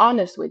are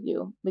honest with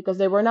you because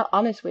they were not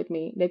honest with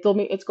me. They told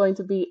me it's going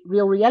to be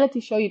real reality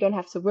show. You don't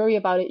have to worry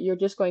about it. You're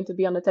just going to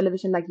be on the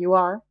television like you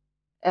are,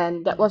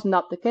 and that was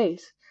not the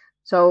case.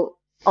 So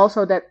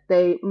also that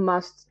they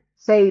must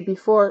say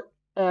before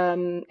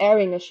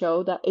airing a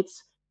show that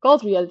it's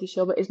called reality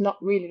show, but it's not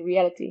really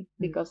reality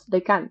Mm, because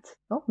they can't.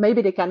 No?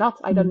 Maybe they cannot.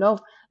 I don't Mm. know.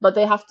 But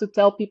they have to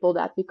tell people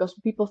that because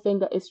people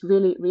think that it's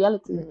really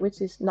reality, mm,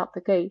 which is not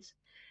the case.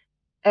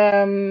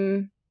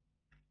 Um,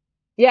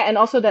 yeah, and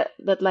also that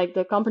like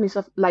the companies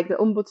of like the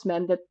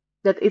ombudsman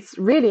that it's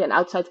really an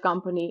outside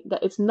company,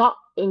 that it's not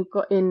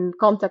in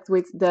contact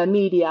with the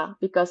media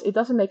because it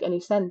doesn't make any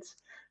sense.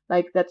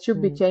 Like that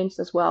should be mm, changed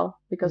as well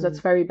because that's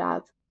mm, very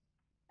bad.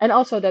 And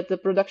also that the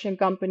production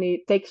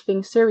company takes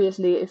things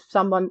seriously if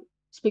someone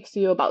speaks to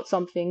you about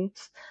some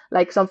things,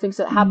 like some things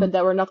that happened Mm.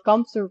 that were not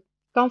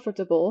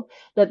comfortable,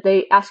 that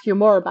they ask you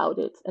more about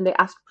it and they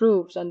ask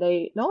proofs, and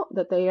they know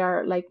that they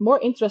are like more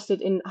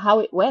interested in how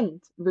it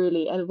went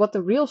really and what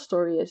the real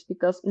story is,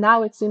 because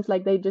now it seems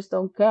like they just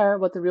don't care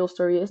what the real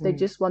story is. They mm,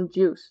 just want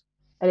juice,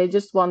 and they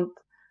just want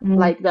Mm.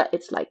 like that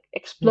it's like mm,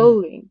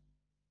 exploding.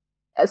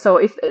 So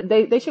if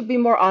they should be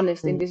more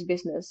honest in mm, this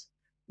business,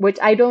 which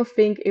I don't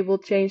think it will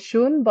change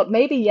soon, but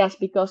maybe yes,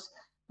 because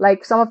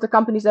like some of the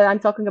companies that I'm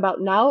talking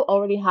about now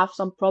already have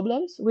some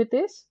problems with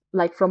this,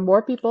 like from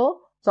more people.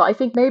 So I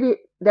think maybe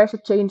there's a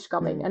change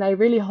coming, mm, and I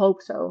really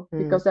hope so mm,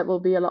 because that will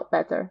be a lot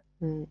better.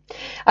 mm.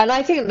 And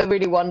I think the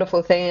really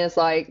wonderful thing is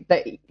like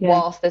that Yeah.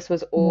 whilst this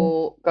was Mm.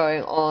 all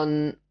going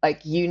on,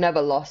 like you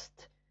never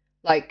lost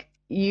like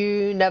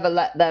you never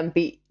let them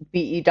beat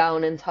you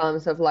down in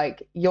terms of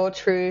like your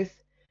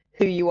truth,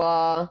 who you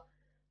are,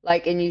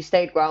 like, and you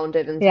stayed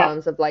grounded in Yeah,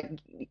 terms of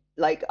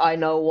like I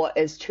know what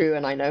is true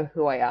and I know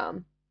who I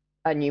am,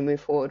 and you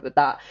move forward with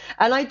that.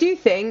 And I do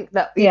think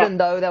that yeah, even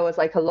though there was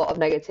like a lot of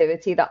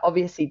negativity, that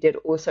obviously did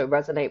also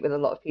resonate with a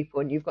lot of people,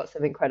 and you've got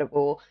some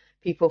incredible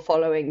people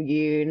following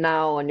you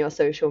now on your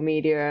social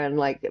media, and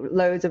like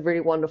loads of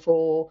really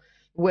wonderful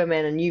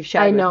women, and you've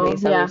I shared with me know.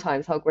 so many Yeah.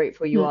 times how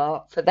grateful you Hmm.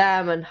 are for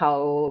them and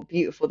how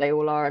beautiful they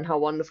all are and how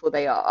wonderful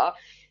they are.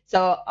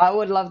 So I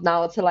would love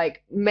now to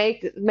like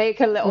make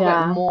a little bit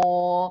Yeah,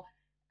 more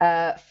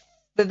uh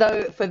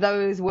for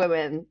those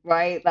women,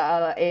 right,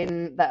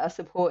 that are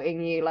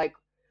supporting you, like,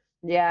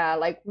 yeah,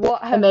 like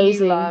what have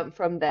you amazing. learned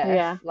from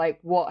this? Yeah. Like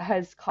what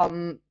has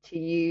come to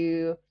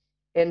you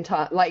in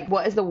time, like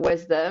what is the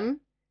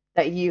wisdom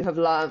that you have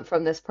learned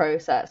from this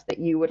process that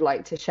you would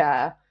like to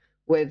share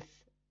with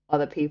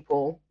other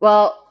people?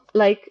 Well,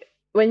 like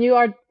when you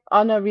are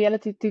on a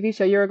reality TV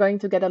show, you're going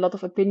to get a lot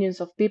of opinions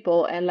of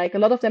people, and like a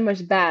lot of them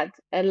is bad.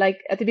 And like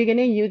at the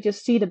beginning, you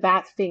just see the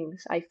bad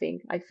things, I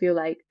think, I feel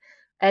like.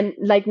 And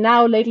like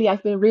now, lately,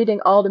 I've been reading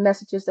all the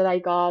messages that I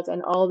got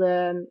and all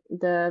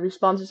the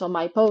responses on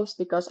my post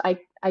because I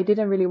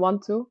didn't really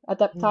want to at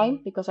that time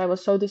Mm, because I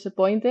was so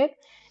disappointed.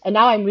 And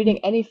now I'm reading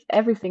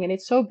everything, and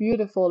it's so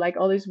beautiful, like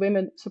all these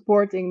women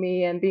supporting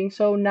me and being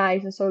so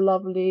nice and so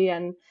lovely,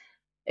 and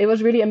it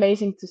was really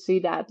amazing to see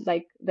that,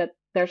 like that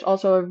there's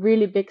also a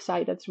really big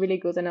side that's really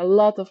good and a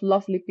lot of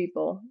lovely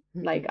people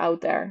like mm,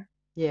 out there.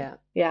 yeah.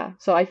 Yeah,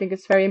 so I think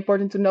it's very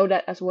important to know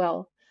that as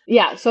well.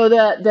 Yeah, so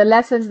the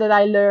lessons that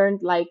I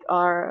learned like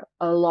are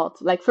a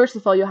lot. Like first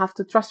of all, you have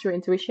to trust your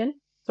intuition,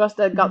 trust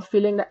that gut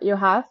feeling that you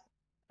have.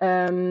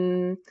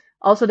 Um,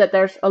 Also that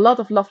there's a lot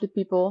of lovely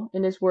people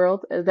in this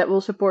world that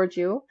will support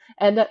you,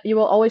 and that you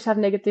will always have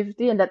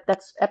negativity, and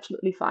that's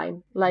absolutely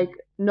fine. Like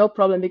no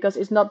problem, because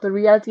it's not the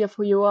reality of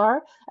who you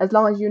are. As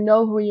long as you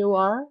know who you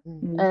are,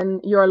 Mm, and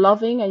you're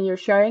loving and you're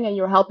sharing and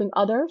you're helping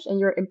others and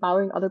you're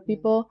empowering other mm,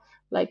 people,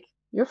 like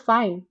you're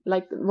fine.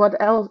 Like what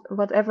else,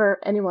 whatever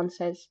anyone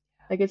says,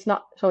 like it's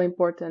not so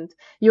important.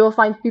 You will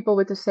find people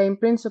with the same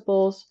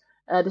principles,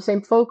 the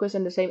same focus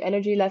and the same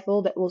energy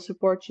level that will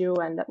support you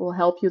and that will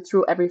help you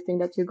through everything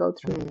that you go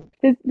through.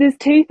 mm, There's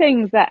two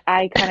things that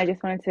I kind of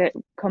just wanted to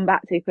come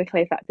back to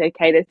quickly, if that's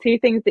okay. There's two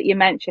things that you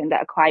mentioned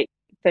that are quite,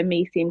 for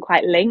me, seem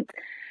quite linked.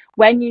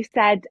 When you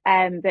said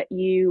that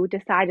you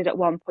decided at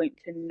one point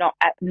to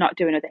not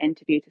do another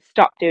interview, to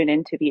stop doing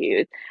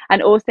interviews,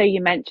 and also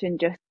you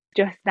mentioned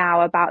just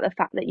now about the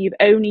fact that you've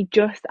only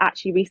just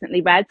actually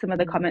recently read some of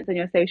the mm, comments on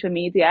your social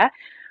media,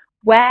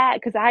 where,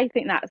 because I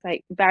think that's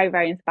like very,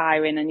 very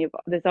inspiring, and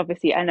there's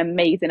obviously an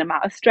amazing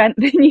amount of strength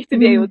in you to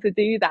be able to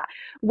do that.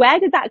 Where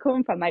did that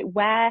come from? Like,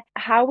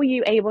 how were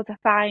you able to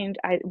find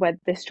where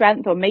the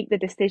strength or make the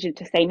decision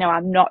to say, no,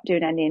 I'm not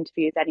doing any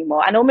interviews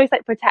anymore, and almost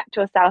like protect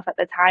yourself at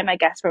the time, I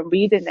guess, from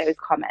reading those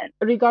comments?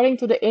 Regarding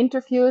to the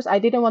interviews, I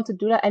didn't want to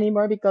do that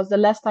anymore because the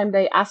last time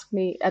they asked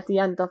me at the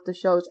end of the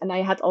shows and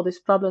I had all these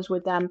problems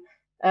with them,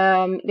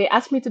 they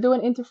asked me to do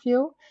an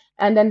interview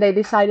and then they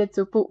decided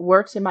to put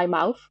words in my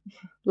mouth,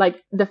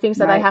 like the things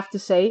that I Right. have to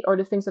say or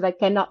the things that I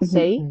cannot Mm-hmm.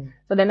 say. mm,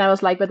 So then I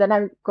was like, but then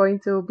I'm going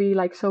to be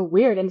like so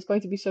weird and it's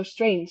going to be so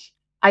strange.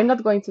 I'm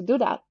not going to do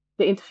that,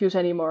 the interviews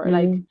anymore.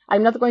 Like Mm.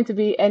 I'm not going to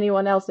be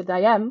anyone else that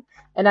I am.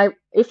 And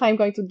if I'm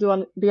going to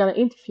be on an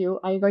interview,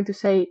 I'm going to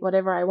say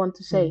whatever I want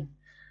to say, mm,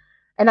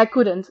 and I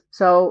couldn't.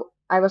 So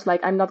I was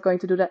like, I'm not going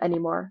to do that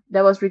anymore.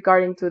 That was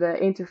regarding to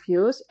the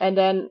interviews. And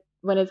then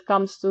when it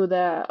comes to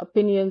the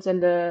opinions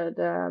and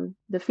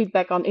the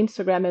feedback on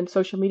Instagram and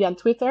social media and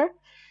Twitter,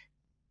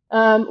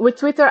 with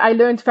Twitter, I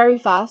learned very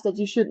fast that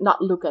you should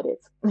not look at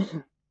it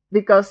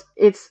because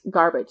it's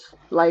garbage.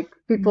 Like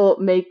people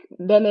make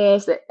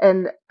memes,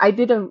 and I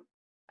didn't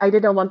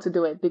want to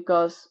do it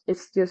because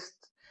it's just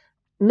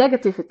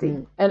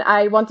negativity, mm, and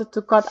I wanted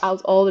to cut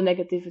out all the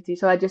negativity.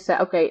 So I just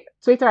said, okay,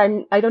 Twitter,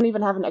 I don't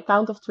even have an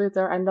account of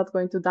Twitter. I'm not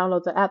going to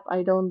download the app.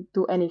 I don't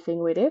do anything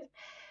with it.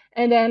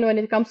 And then when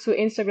it comes to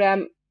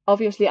Instagram,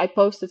 obviously I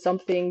posted some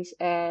things,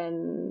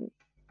 and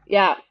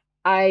yeah,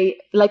 I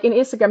like in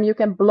Instagram you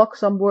can block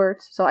some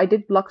words. So I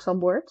did block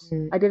some words.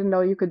 mm, I didn't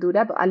know you could do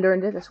that, but I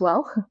learned it as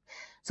well.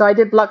 So I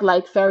did block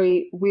like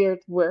very weird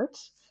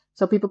words.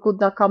 So people could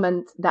not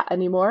comment that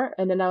anymore.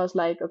 And then I was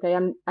like, okay,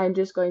 I'm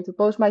just going to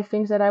post my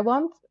things that I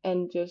want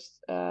and just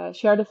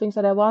share the things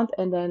that I want,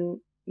 and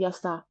then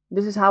yasta.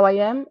 This is how I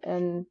am,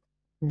 and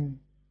mm,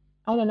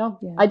 I don't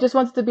know. Yeah. I just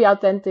wanted to be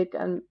authentic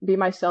and be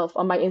myself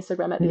on my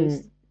Instagram at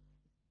least. mm,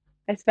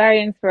 It's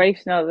very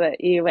inspirational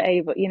that you were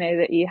able,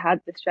 that you had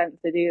the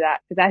strength to do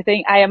that. Because I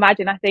think, I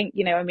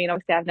mean,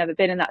 obviously I've never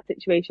been in that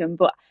situation,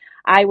 but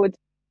I would,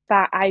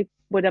 I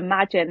would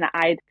imagine that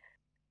I'd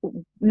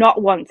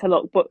not want to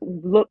look, but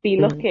be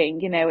mm,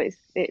 looking.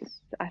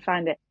 I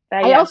find it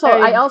very, I yeah, also,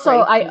 very I also,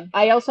 I, inspirational.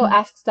 I also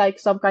asked like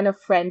some kind of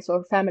friends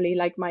or family.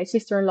 Like my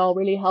sister-in-law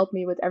really helped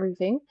me with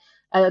everything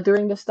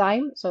during this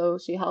time. So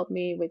she helped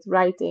me with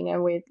writing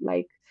and with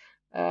like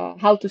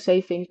how to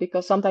say things,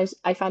 because sometimes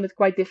I found it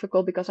quite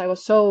difficult because I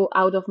was so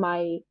out of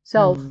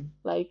myself,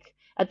 like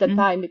at that Mm.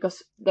 time,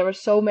 because there were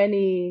so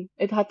many,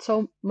 it had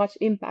so much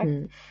impact.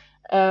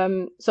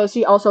 Mm. So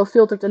she also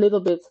filtered a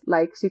little bit,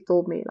 like she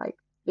told me, like,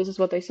 this is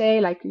what they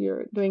say, like,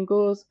 you're doing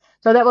good.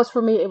 So that was,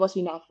 for me, it was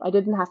enough. I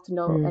didn't have to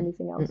know Mm.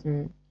 anything else.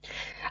 Mm-mm.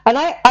 And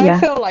I Yeah,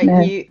 feel like no,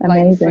 you,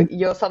 like, amazing.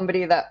 you're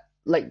somebody that,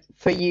 like,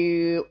 for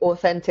you,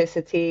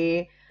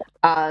 authenticity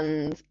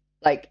and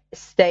like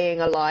staying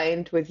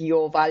aligned with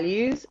your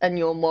values and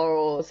your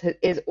morals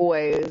has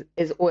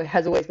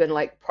always been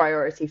like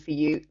priority for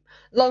you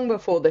long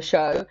before the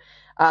show.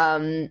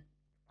 Um,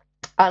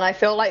 and I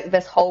feel like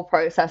this whole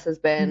process has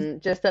been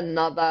just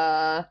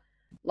another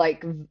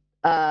like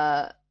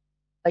uh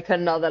like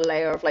another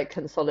layer of like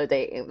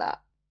consolidating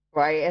that,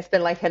 right? It's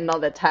been like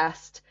another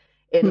test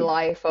in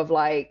life of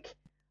like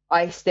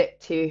I stick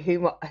to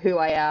who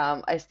I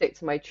am, I stick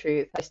to my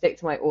truth, I stick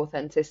to my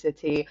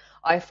authenticity,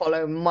 I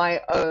follow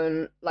my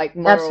own like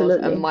morals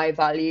and Absolutely. my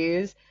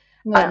values,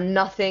 Yeah. and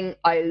nothing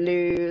I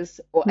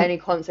lose or any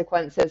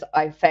consequences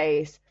I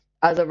face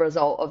as a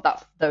result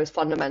of those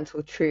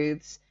fundamental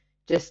truths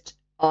just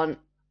aren't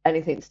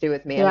anything to do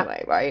with me Yeah.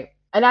 anyway, right?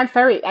 And I'm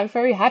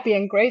very happy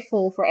and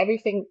grateful for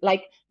everything.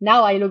 Like,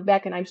 now I look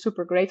back and I'm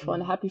super grateful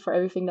and happy for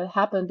everything that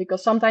happened,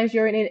 because sometimes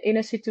you're in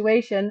a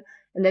situation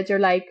and that you're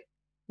like,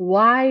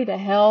 why the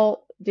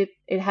hell did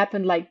it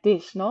happen like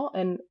this, no?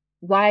 And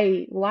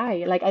why?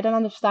 Like, I don't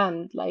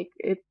understand. Like,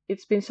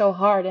 it's been so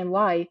hard, and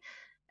why?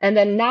 And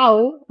then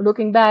now,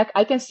 looking back,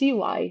 I can see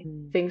why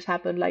Mm. things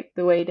happened like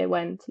the way they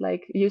went.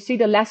 Like, you see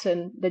the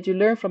lesson that you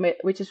learn from it,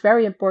 which is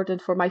very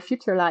important for my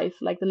future life,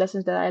 like the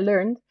lessons that I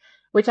learned,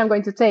 which I'm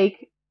going to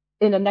take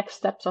in the next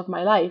steps of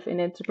my life, in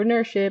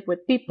entrepreneurship, with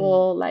Mm.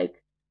 people, like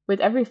with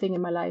everything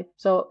in my life.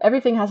 So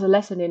everything has a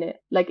lesson in it.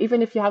 Like,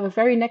 even if you have a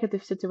very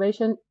negative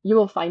situation, you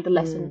will find the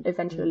lesson Mm.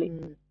 eventually.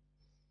 Mm.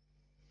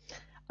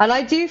 And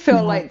I do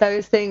feel Wow, like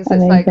those things,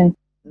 it's like amazing.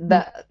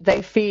 that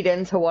they feed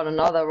into one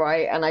another,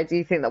 right? And I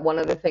do think that one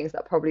of the things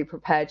that probably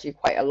prepared you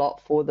quite a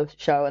lot for the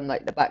show and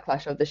like the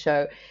backlash of the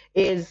show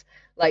is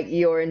like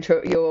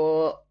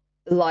your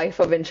life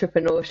of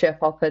entrepreneurship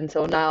up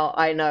until now.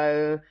 I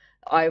know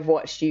I've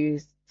watched you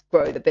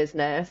grow the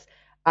business,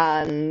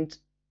 and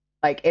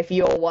like if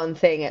you're one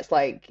thing, it's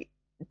like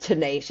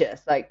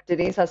tenacious. Like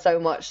Denise has so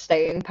much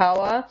staying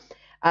power.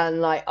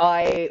 And like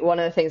one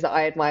of the things that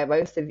I admire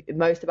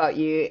most about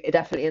you,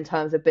 definitely in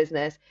terms of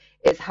business,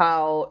 is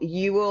how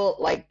you will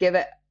like give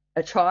it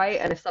a try,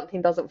 and if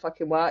something doesn't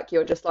fucking work,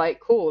 you're just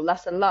like, cool,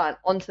 lesson learned,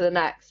 on to the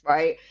next,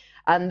 right?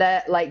 And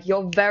that like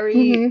you're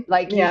very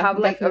like you Yeah, have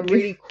like a definitely.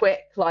 really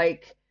quick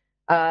like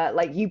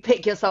you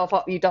pick yourself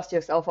up, you dust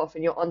yourself off,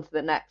 and you're on to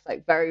the next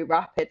like very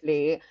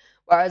rapidly.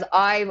 Whereas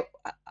I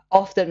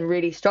often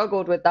really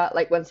struggled with that.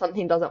 Like when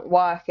something doesn't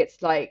work,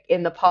 it's like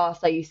in the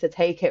past I used to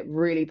take it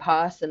really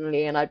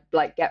personally, and I'd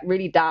like get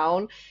really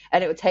down,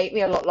 and it would take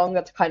me a lot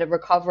longer to kind of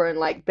recover and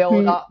like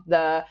build up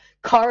the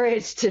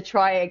courage to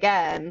try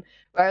again.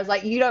 Whereas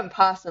like you don't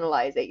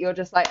personalize it. You're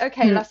just like,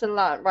 okay, lesson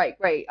learned. Right,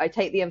 great. I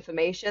take the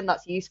information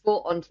that's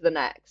useful, on to the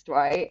next,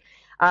 right?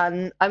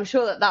 And I'm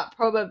sure that that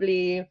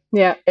probably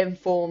Yeah.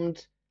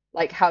 informed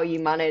like how you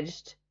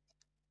managed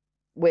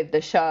with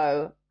the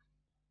show.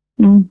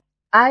 Mm.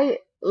 I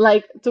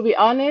like, to be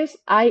honest,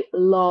 I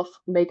love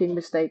making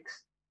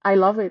mistakes. I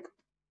love it.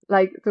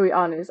 Like, to be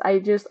honest, I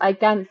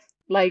can't,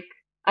 like,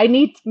 I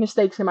need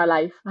mistakes in my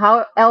life.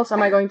 How else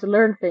am I going to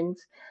learn things?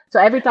 So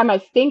every time I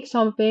think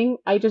something,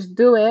 I just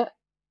do it.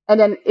 And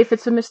then if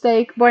it's a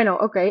mistake, bueno,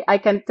 okay, I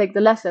can take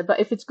the lesson. But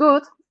if it's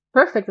good,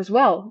 perfect as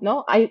well.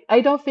 No,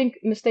 I don't think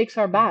mistakes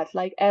are bad,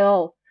 like, at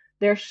all.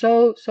 They're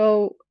so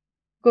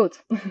good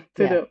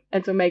to Yeah, do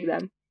and to make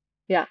them.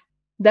 Yeah,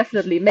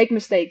 definitely make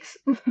mistakes.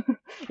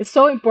 It's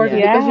so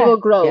important yeah, because you Yeah, will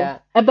grow. yeah.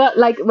 But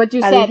like what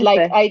you I said, love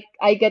like this.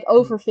 I get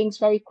over things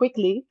very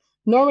quickly.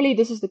 Normally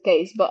this is the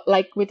case, but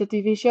like with the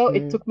TV show,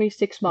 it Mm, took me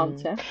 6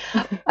 months. mm. Eh?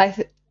 I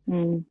th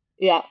Mm.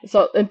 Yeah.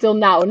 So until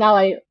now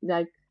I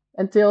like,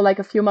 until like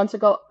a few months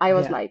ago, I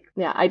was yeah. like,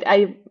 yeah,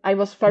 I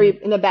was very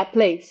Mm, in a bad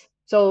place.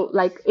 So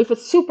like if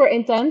it's super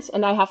intense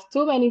and I have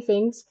too many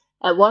things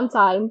at one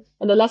time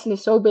and the lesson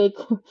is so big,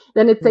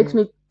 then it takes mm,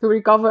 me to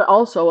recover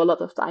also a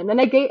lot of time. And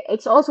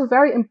it's also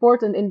very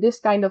important in this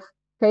kind of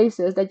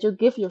cases that you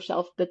give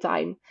yourself the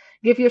time.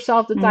 Give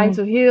yourself the time Mm.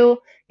 to heal,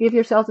 give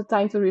yourself the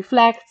time to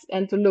reflect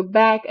and to look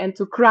back and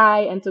to cry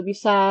and to be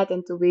sad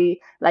and to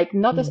be like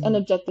not as mm,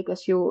 energetic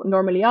as you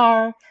normally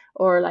are,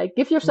 or like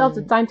give yourself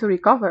the mm, time to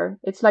recover.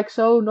 It's like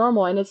so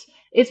normal, and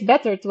it's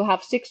better to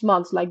have 6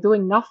 months like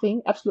doing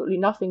nothing, absolutely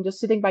nothing, just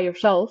sitting by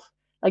yourself.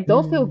 Like,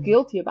 don't feel mm,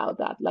 guilty about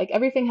that. Like,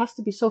 everything has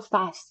to be so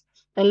fast,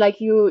 and like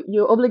you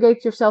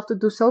obligate yourself to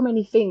do so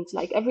many things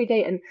like every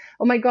day, and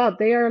oh my god,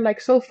 they are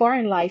like so far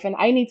in life and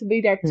I need to be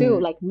there too.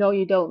 mm, Like, no,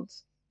 you don't,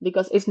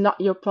 because it's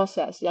not your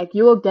process. Like,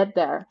 you will get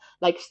there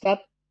like step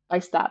by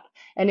step,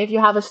 and if you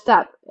have a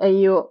step and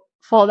you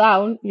fall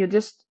down, you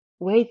just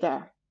wait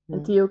there mm.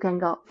 until you can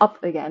go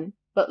up again.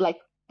 But like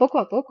poco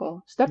a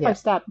poco, step by Yeah,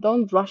 step.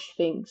 Don't rush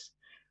things.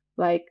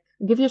 Like,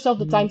 Give yourself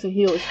the time to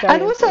heal is very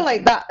And also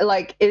like important. that,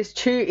 like is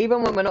true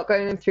even when we're not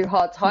going through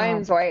hard Yeah.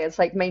 times, right? It's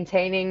like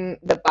maintaining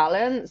the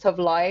balance of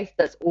life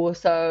that's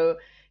also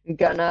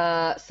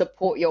gonna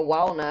support your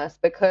wellness,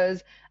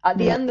 because at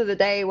the Yeah. end of the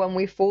day, when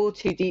we fall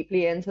too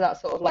deeply into that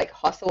sort of like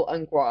hustle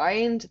and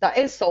grind that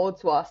is sold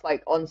to us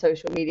like on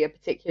social media,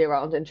 particularly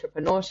around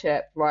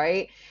entrepreneurship,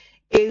 right?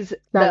 Is that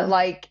Claro.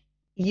 like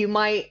you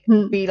might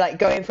Mm. be like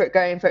going for it,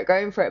 going for it,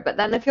 going for it, but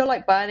then if you're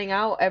like burning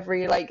out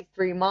every like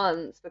 3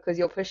 months because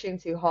you're pushing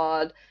too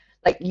hard,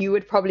 like you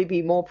would probably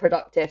be more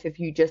productive if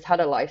you just had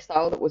a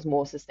lifestyle that was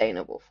more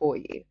sustainable for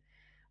you,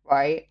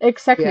 right?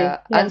 Exactly. Yeah.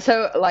 Yeah. And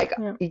so like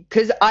Yeah.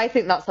 because I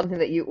think that's something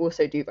that you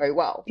also do very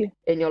well Yeah.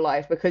 in your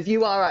life, because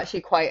you are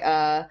actually quite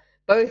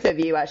both of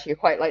you actually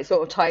are quite like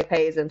sort of type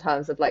A's in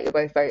terms of like you're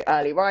both very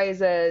early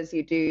risers.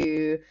 You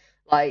do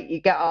like you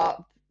get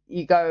up,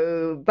 you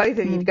go, both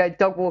of you Mm. go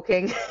dog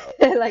walking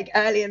like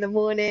early in the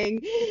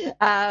morning,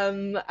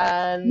 and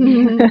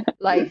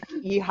like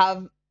you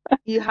have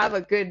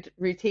a good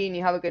routine,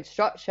 you have a good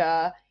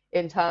structure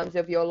in terms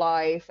of your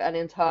life and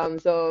in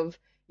terms of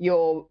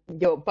your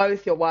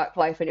both your work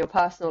life and your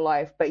personal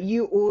life. But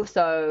you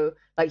also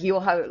like you'll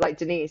have like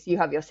Denise, you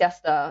have your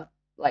siesta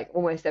like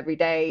almost every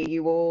day.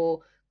 You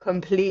will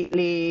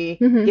completely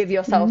Mhm. give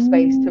yourself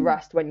space to Mm.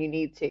 rest when you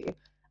need to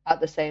at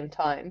the same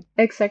time.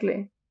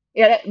 Exactly.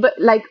 Yeah, but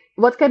like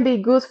what can be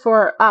good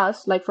for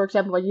us, like for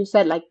example, what you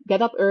said, like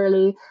get up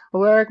early,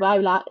 work, blah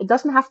blah. It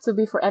doesn't have to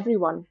be for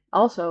everyone.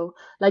 Also,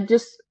 like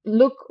just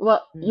look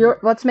Mm,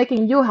 what's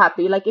making you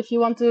happy. Like if you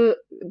want to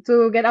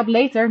get up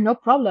later, no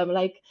problem.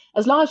 Like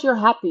as long as you're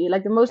happy.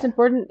 Like the most yeah,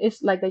 important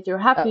is like that you're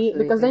happy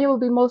because then absolutely. you will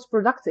be most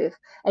productive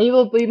and you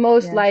will be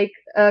most Yeah. like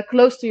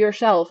close to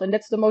yourself, and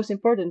that's the most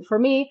important. For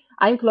me,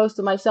 I'm close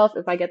to myself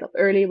if I get up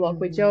early, walk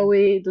with Hmm.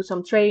 Joey, do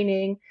some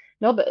training.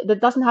 No, but that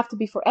doesn't have to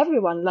be for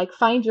everyone. Like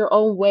find your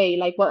own way.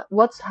 Like It's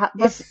what's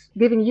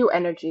giving you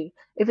energy.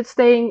 If it's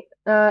staying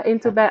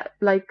into yeah. bed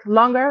like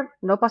longer,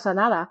 no pasa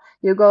nada.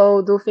 You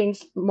go do things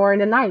more in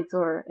the night,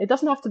 or it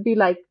doesn't have to be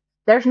like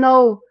there's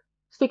no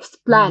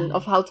fixed plan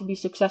of Mm, how to be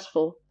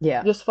successful.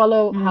 yeah. Just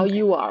follow how Mm.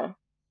 you are.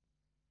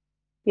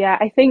 Yeah,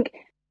 I think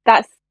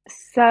that's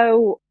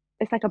so,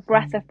 it's like a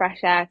breath Mm, of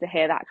fresh air to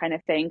hear that kind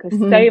of thing, because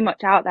Hmm. so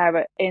much out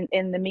there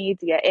in the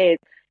media is,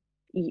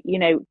 you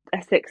know,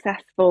 a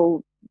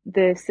successful,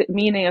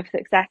 meaning of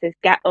success is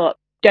get up,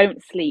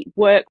 don't sleep,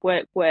 work,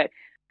 work, work.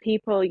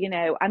 People, you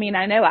know, I mean,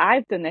 I know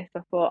I've done this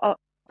before,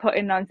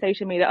 putting on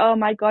social media, oh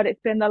my God,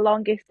 it's been the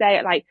longest day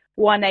at like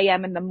 1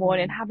 a.m. in the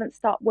morning, mm. haven't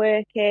stopped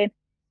working,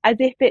 as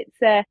if it's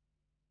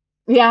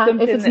Yeah, if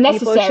something it's that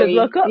people should necessary.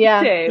 look up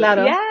Yeah, to.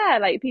 claro. Yeah,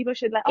 like people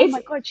should like, oh It's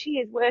my God, she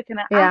is working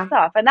her ass yeah.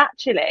 off. And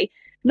actually,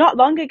 not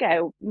long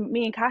ago,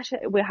 me and Kasia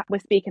were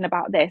speaking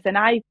about this, and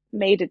I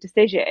made a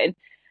decision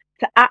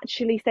to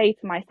actually say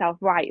to myself,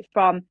 right,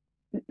 from,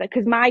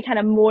 because my kind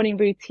of morning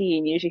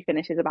routine usually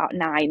finishes about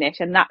 9ish,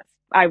 and that's,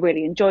 I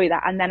really enjoy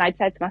that. And then I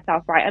said to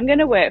myself, right, I'm going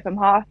to work from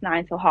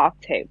 9:30 till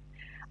 2:30.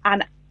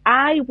 And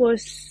I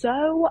was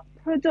so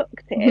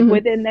productive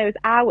within those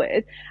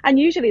hours. And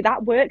usually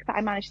that work that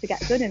I managed to get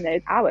done in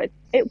those hours,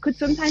 it could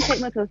sometimes take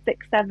me until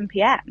 6, 7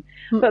 p.m.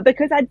 But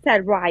because I'd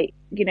said, right,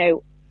 you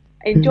know,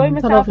 enjoy Mm.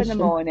 myself in the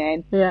Television.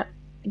 morning, Yeah.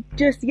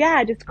 just,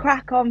 yeah, just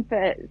crack on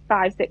for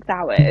 5, 6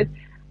 hours,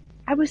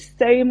 I was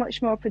so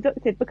much more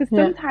productive, because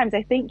Yeah. sometimes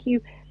I think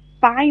you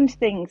find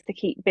things to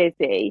keep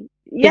busy.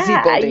 Yeah,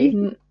 Busybody. you,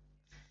 Mm.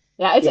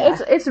 Yeah, Yeah.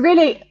 it's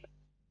really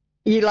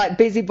You like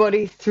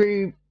busybody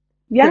through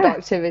yeah,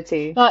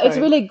 productivity. it's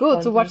Sorry, really go good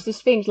on, to watch Denise.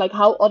 these things, like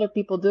how other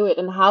people do it,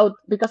 and how,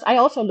 because I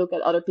also look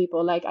at other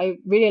people. Like I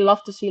really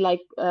love to see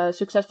like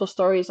successful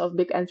stories of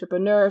big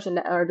entrepreneurs and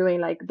that are doing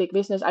like big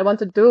business. I want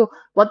to do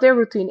what their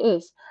routine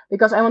is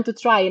because I want to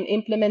try and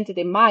implement it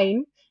in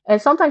mine.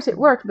 And sometimes it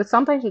works, but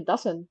sometimes it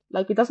doesn't.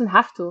 Like it doesn't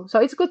have to. So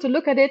it's good to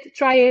look at it,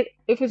 try it.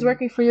 If it's Mm.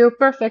 working for you,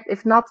 perfect.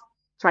 If not,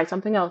 try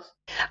something else.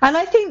 And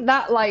I think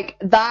that like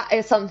that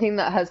is something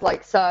that has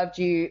like served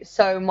you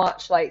so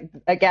much, like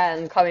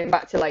again coming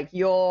back to like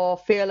your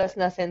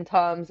fearlessness in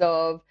terms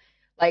of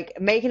like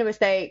making a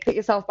mistake, pick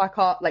yourself back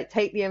up, like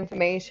take the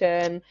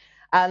information,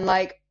 and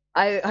like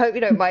I hope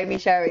you don't mind me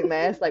sharing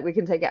this, like we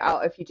can take it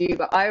out if you do,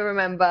 but I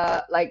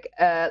remember like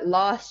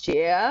last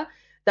year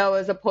there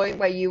was a point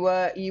where you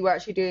were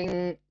actually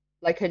doing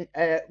like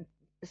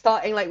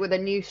starting like with a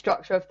new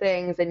structure of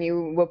things, and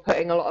you were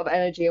putting a lot of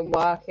energy and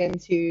work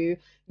into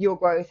your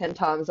growth in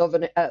terms of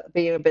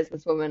being a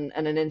businesswoman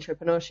and an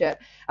entrepreneurship.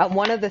 And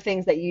one of the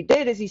things that you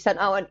did is you sent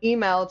out an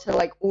email to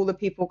like all the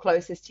people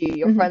closest to you,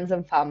 your Hmm. friends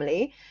and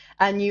family,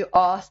 and you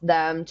asked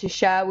them to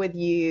share with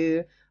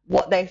you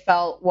what they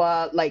felt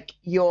were like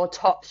your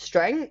top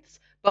strengths,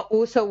 but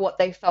also what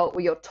they felt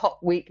were your top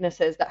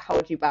weaknesses that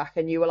held you back.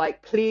 And you were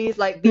like, please,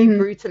 like, be Hmm.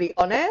 brutally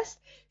honest,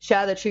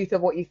 share the truth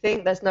of what you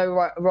think. There's no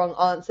right, wrong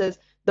answers.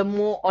 The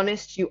more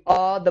honest you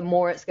are, the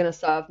more it's going to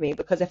serve me,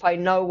 because if I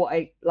know what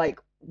I like,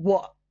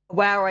 what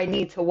where I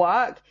need to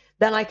work,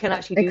 then I can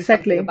actually do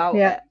something Exactly. about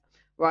Yeah. it,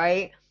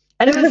 right?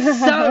 And it was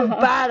so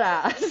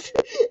badass.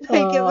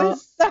 Like it Oh,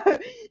 was so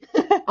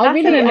That's an I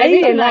really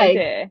amazing like,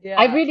 idea.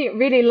 I Yeah. really,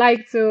 really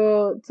like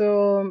to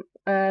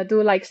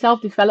do like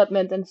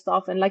self-development and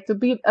stuff, and like to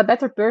be a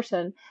better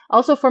person.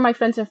 Also for my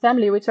friends and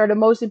family, which are the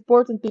most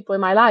important people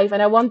in my life,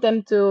 and I want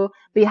them to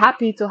be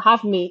happy to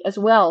have me as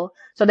well.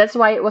 So that's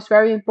why it was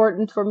very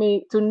important for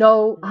me to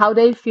know Mm. how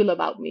they feel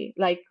about me.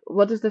 Like,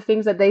 what is the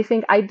things that they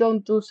think I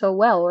don't do so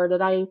well, or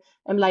that I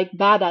am like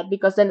bad at,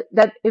 because then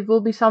that it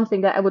will be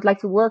something that I would like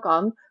to work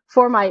on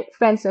for my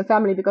friends and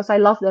family, because I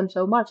love them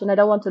so much and I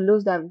don't want to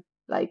lose them.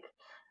 Like,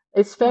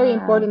 it's very Wow.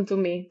 important to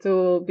me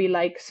to be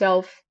like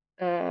self,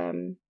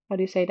 how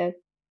do you say that?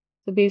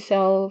 To be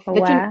self, that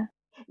you, Aware.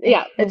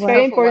 yeah, it's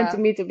very Aware. important to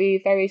Self-aware. me to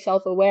be very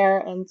self-aware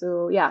and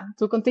to, yeah,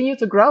 to continue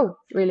to grow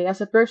really as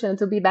a person and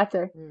to be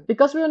better, Mm.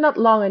 because we're not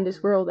long in this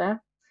Mm. world, eh?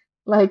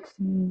 Like,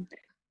 Mm.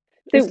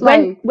 So it's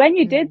like, when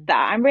you did Mm.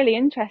 that, I'm really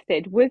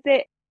interested. Was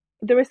it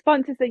the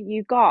responses that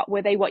you got,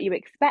 were they what you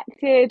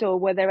expected, or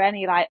were there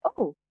any like,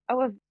 oh, I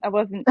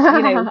wasn't,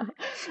 kind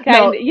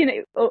no, of,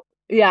 oh,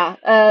 yeah,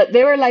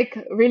 they were like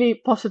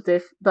really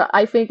positive, but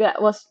I think that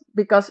was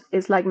because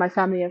it's like my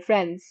family and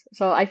friends.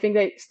 So I think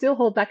they still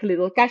hold back a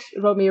little. Cash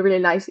wrote me a really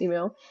nice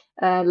email,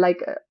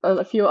 like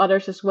a few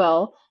others as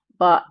well,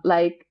 but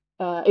like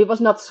it was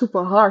not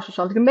super harsh or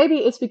something. Maybe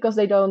it's because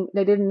they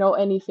didn't know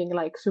anything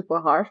like super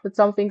harsh, but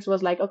some things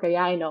was like, okay,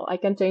 yeah, I know, I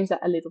can change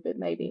that a little bit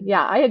maybe. Mm.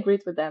 Yeah, I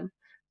agreed with them.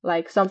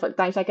 Like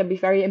sometimes I can be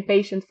very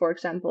impatient, for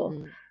example.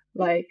 Mm.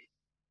 Like,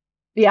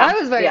 I yeah,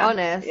 was very yeah,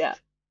 honest. yeah,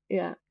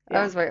 yeah, I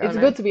yeah. was very It's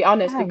good honest. to be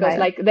honest, oh, because right.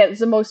 like that's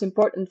the most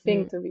important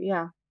thing Mm. to be,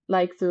 yeah,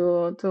 like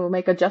to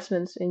make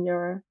adjustments in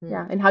your,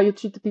 yeah, Mm. in how you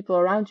treat the people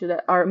around you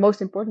that are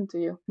most important to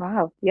you.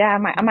 Wow. Yeah,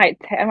 Mm.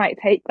 I might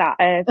take that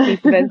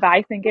piece of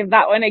advice and give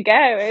that one a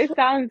go. It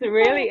sounds a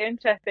really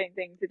interesting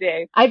thing to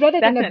do. I read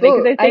it in a Definitely,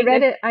 book. because I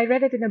think there's, I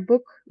read it in a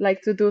book,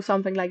 like to do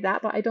something like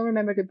that, but I don't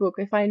remember the book.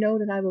 If I know,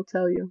 then I will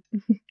tell you.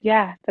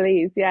 yeah,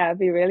 please. Yeah, I'd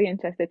be really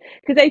interested.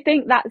 Because I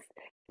think that's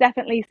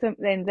definitely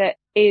something that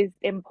is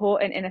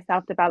important in a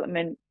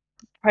self-development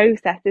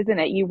process, isn't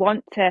it? You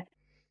want to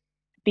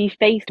be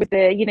faced with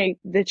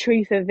the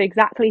truth of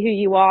exactly who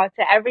you are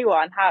to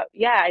everyone. How,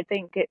 yeah, I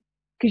think it,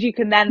 because you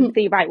can then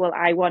see, right, well,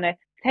 I want to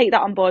take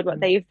that on board, what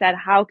Mm. they've said.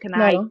 How can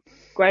I No,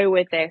 grow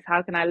with this?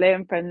 How can I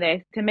learn from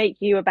this to make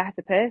you a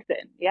better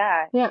person?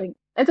 Yeah, I yeah, think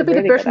and to it's a be the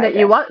really good person that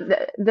you idea. want,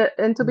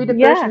 and to be the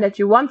Mm. person Yeah, that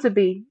you want to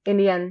be in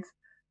the end.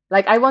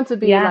 Like, I want to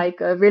be yeah,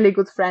 like a really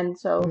good friend,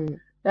 so Mm.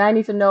 then I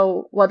need to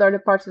know what are the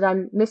parts that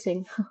I'm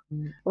missing.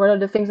 Mm. What are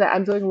the things that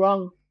I'm doing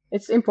wrong?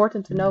 It's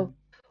important to know.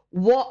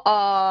 What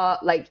are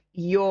like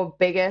your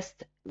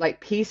biggest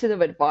like pieces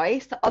of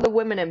advice to other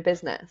women in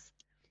business?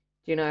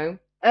 Do you know?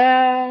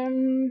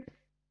 Um,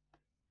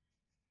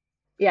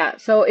 yeah,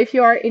 so if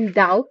you are in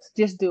doubt,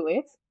 just do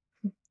it,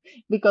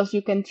 because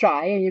you can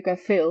try and you can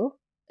fail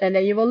and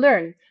then you will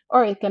learn,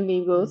 or it can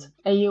be good Mm.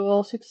 and you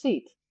will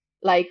succeed.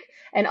 Like,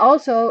 and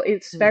also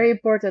it's Mm. very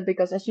important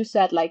because, as you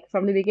said, like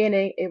from the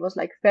beginning it was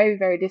like very,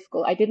 very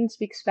difficult. I didn't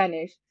speak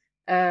Spanish.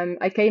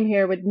 I came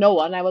here with no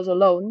one. I was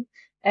alone.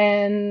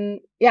 And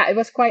yeah, it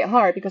was quite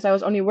hard because I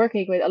was only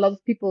working with a lot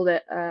of people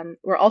that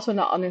were also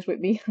not honest with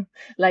me,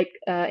 like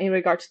in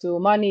regards to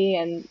money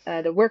and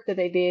the work that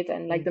they did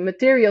and like Mm. the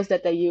materials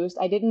that they used.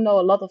 I didn't know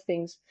a lot of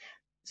things.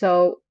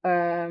 So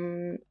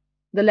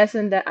the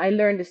lesson that I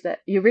learned is that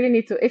you really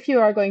need to, if you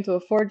are going to a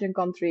foreign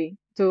country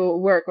to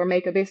work or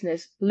make a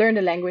business, learn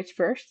the language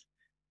first,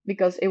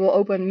 because it will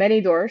open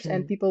many doors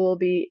and Mm. people will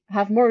be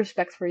have more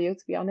respect for you,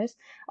 to be honest.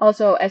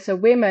 Also, as a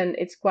woman,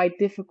 it's quite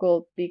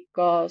difficult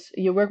because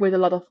you work with a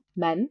lot of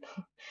men.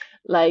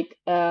 Like,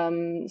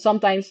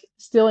 sometimes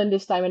still in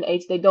this time and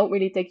age, they don't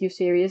really take you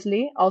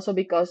seriously. Also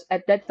because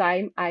at that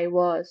time I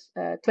was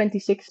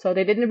 26, so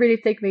they didn't really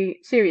take me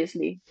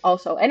seriously.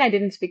 Also, and I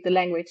didn't speak the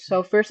language.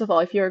 So first of all,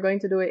 if you're going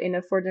to do it in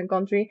a foreign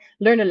country,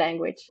 learn the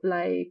language.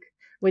 Like,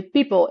 with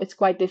people, it's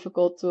quite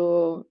difficult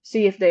to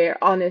see if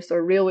they're honest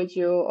or real with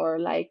you, or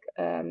like,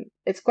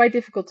 it's quite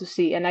difficult to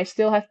see. And I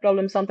still have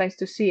problems sometimes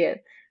to see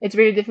it. It's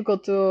really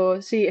difficult to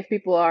see if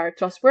people are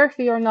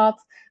trustworthy or not.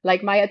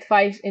 Like, my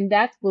advice in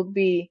that would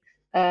be,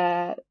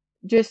 uh,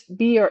 just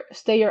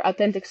stay your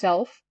authentic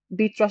self,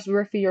 be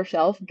trustworthy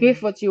yourself, give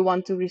Mm. what you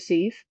want to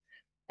receive,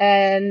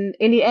 and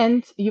in the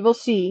end, you will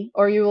see,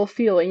 or you will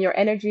feel in your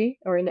energy,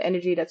 or in the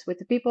energy that's with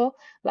the people,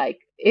 like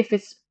if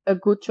it's a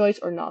good choice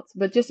or not.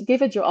 But just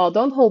give it your all.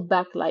 Don't hold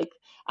back. Like,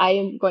 I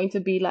am going to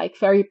be like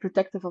very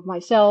protective of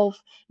myself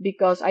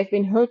because I've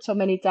been hurt so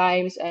many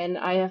times, and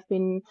I have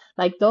been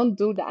like, don't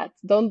do that.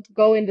 Don't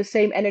go in the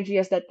same energy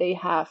as that they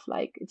have.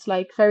 Like, it's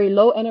like very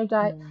low energy,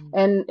 Mm.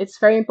 and it's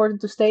very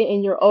important to stay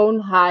in your own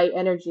high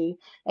energy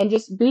and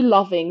just be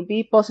loving,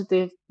 be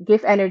positive,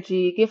 give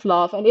energy, give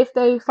love. And if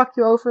they fuck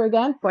you over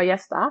again, pues ya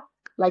está.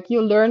 Like,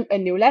 you learn a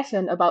new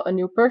lesson about a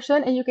new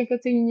person and you can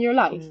continue your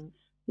life. Mm.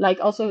 Like,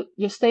 also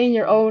just stay in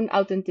your Mm. own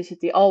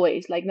authenticity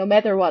always. Like, no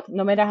matter what,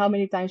 no matter how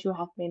many times you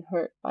have been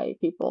hurt by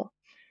people.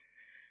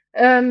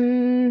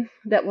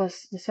 That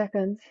was the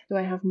second. Do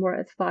I have more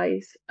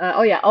advice?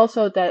 Oh yeah,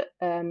 also that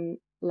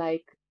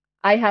like,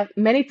 I have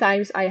many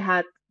times I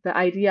had the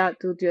idea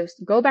to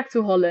just go back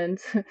to Holland,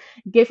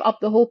 give up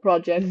the whole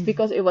project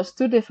because it was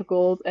too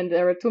difficult and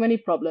there were too many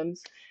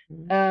problems.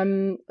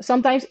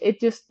 Sometimes it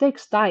just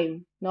takes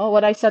time. No,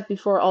 what I said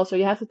before also,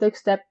 you have to take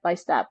step by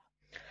step.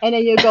 And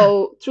then you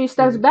go 3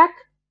 steps back,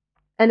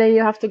 and then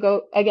you have to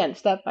go again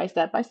step by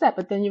step by step,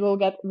 but then you will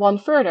get one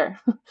further.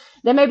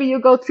 Then maybe you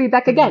go 3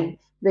 back again,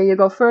 then you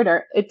go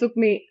further. It took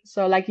me,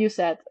 so like you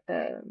said,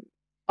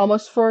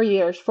 almost 4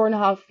 years,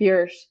 4.5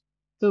 years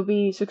to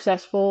be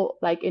successful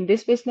like in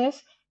this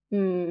business.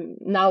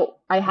 Now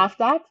I have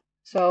that,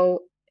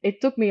 so it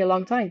took me a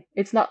long time.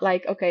 It's not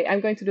like, okay,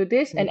 I'm going to do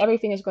this and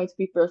everything is going to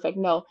be perfect.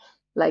 No,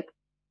 like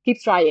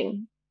keep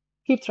trying,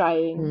 keep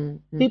trying,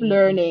 keep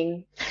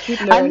learning, keep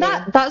And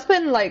learning. that's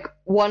been like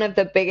one of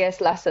the biggest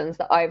lessons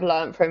that I've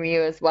learned from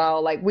you as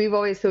well. Like we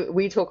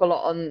talk a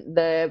lot on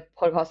the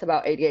podcast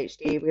about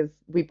ADHD because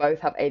we both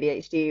have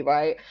ADHD,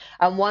 right?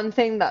 And one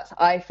thing that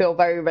I feel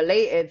very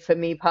related for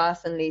me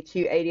personally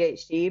to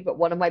ADHD, but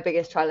one of my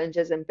biggest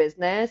challenges in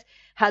business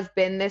has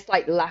been this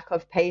like lack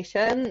of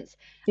patience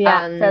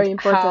Yeah, and very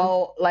important.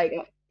 how like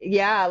Yeah.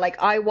 yeah, like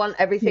I want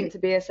everything Mm. to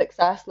be a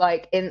success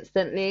like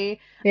instantly.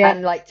 Yeah.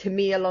 And like to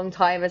me, a long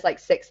time is like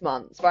 6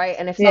 months, right?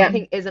 And if Yeah.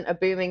 something isn't a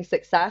booming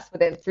success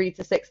within 3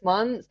 to 6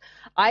 months,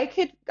 I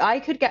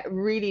could get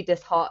really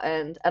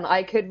disheartened and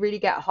I could really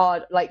get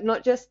hard, like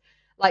not just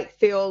like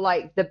feel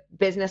like the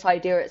business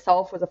idea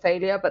itself was a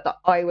failure, but that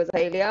I was a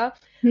failure.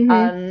 Hmm.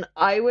 And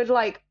I would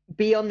like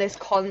be on this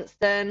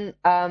constant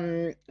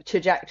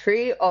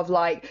trajectory of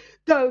like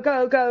go,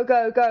 go, go,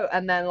 go, go,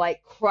 and then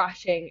like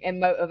crashing in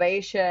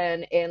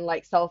motivation, in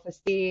like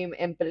self-esteem,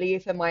 in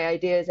belief in my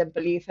ideas, and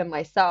belief in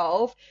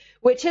myself,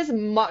 which is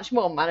much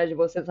more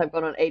manageable since I've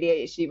gone on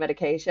ADHD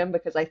medication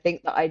because I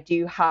think that I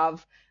do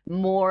have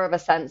more of a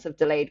sense of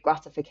delayed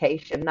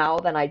gratification now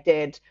than I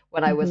did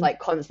when I was Hmm. like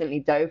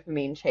constantly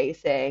dopamine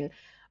chasing.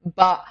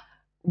 But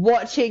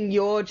watching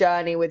your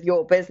journey with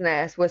your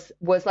business was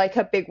like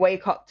a big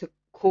wake up to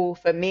call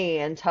for me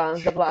in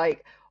terms of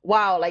like,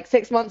 wow, like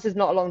 6 months is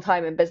not a long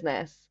time in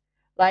business.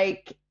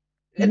 Like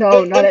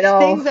No, not at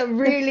all.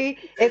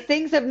 if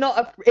things have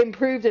not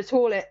improved at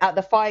all at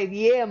the 5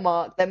 year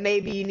mark, then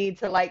maybe you need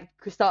to like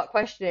start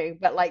questioning.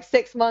 But like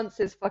 6 months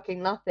is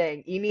fucking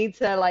nothing. You need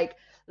to like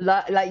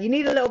you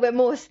need a little bit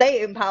more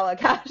staying power,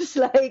 Cash.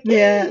 Like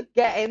Yeah.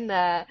 get in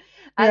there.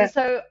 And Yeah.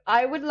 so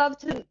I would love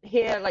to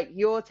hear like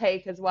your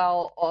take as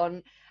well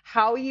on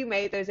how you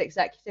made those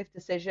executive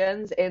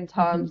decisions in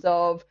Hmm. terms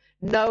of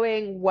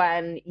knowing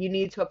when you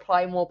need to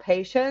apply more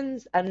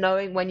patience and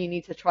knowing when you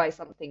need to try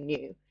something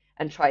new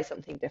and try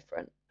something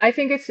different. I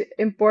think it's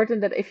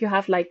important that if you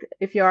have like,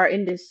 if you are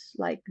in this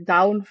like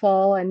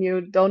downfall and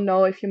you don't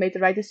know if you made the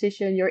right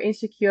decision, you're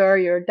insecure,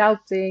 you're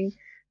doubting,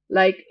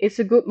 like it's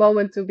a good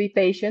moment to be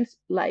patient,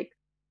 like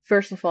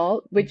first of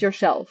all with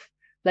yourself.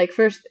 Like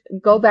first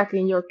go back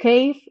in your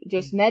cave,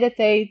 just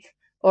meditate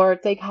or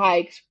take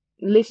hikes,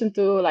 listen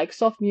to like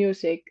soft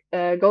music,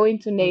 go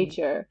into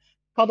nature,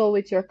 cuddle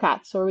with your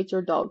cats or with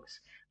your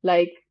dogs.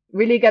 Like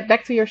really get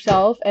back to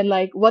yourself and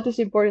like what is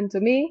important to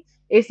me,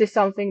 is this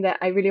something that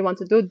I really want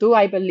to do? Do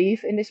I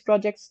believe in this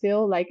project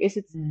still? Like, is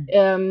it,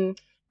 um,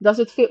 does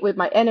it fit with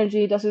my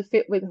energy? Does it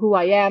fit with who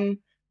I am?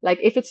 Like,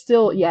 if it's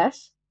still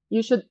yes,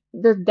 you should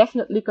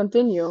definitely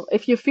continue.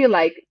 If you feel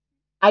like,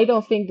 I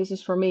don't think this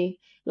is for me,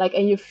 like,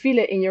 and you feel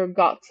it in your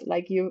gut,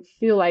 like, you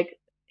feel like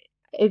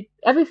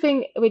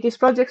everything with this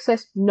project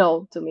says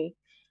no to me.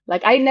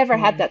 Like, I never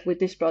had that with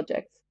this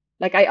project.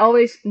 Like, I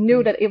always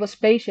knew that it was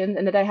patient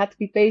and that I had to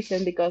be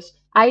patient because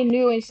I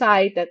knew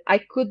inside that I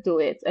could do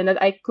it and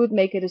that I could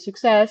make it a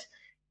success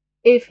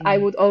if I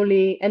would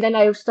only. And then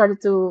I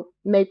started to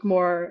make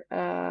more,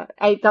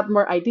 I got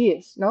more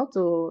ideas, no,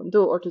 to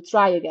do or to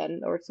try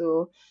again or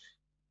to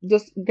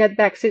just get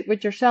back, sit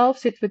with yourself,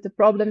 sit with the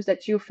problems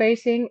that you're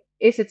facing.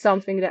 Is it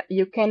something that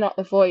you cannot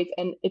avoid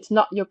and it's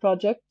not your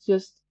project?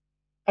 Just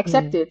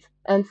accept it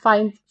and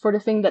find for the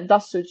thing that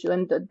does suit you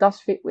and that does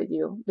fit with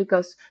you,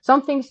 because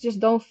some things just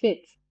don't fit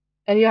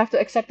and you have to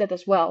accept that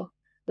as well.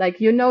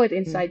 Like, you know it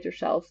inside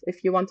yourself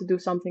if you want to do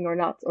something or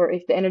not, or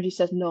if the energy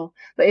says no.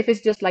 But if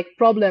it's just like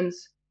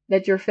problems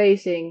that you're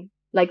facing,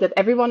 like that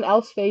everyone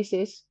else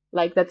faces,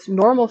 like that's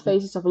normal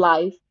phases of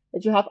life,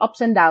 that you have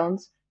ups and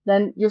downs,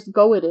 then just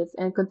go with it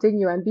and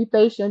continue and be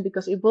patient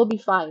because it will be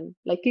fine.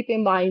 Like, keep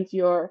in mind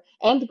your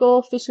end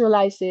goal,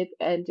 visualize it,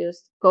 and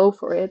just go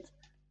for it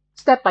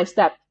step by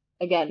step.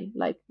 Again,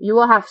 like you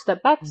will have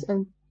step backs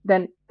and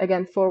then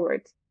again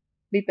forward.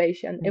 Be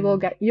patient. It will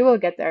get, you will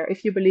get there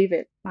if you believe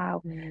it.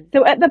 Wow.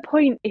 So at the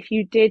point, if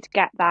you did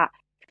get that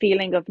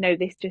feeling of, no,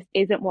 this just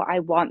isn't what I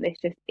want, this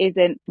just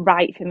isn't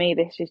right for me,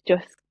 this is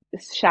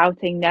just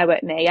shouting no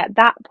at me, at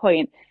that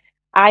point,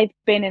 I've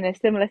been in a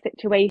similar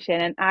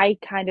situation, and I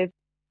kind of,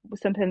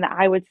 something that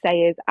I would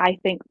say is, I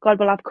think, God,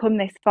 well, I've come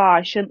this far.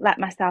 I shouldn't let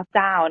myself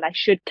down. I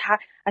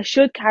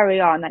should carry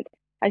on. Like,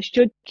 I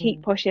should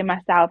keep pushing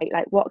myself.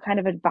 Like, what kind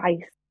of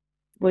advice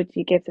would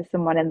you give to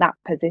someone in that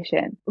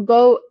position?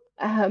 Go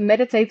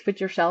meditate with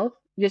yourself.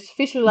 Just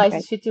visualize the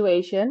Okay.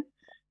 situation.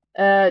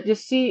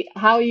 Just see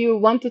how you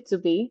want it to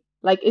be.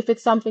 Like if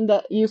it's something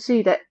that you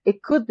see that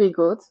it could be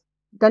good,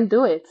 then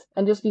do it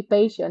and just be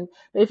patient.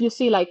 But if you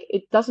see like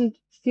it doesn't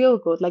feel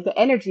good, like the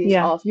energy is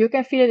Yeah. off, you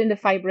can feel it in the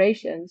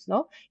vibrations,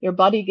 no? Your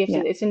body gives Yeah.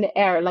 it, it's in the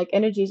air, like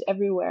energy is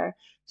everywhere.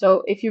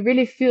 So if you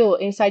really feel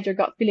inside your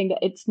gut feeling that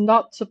it's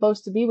not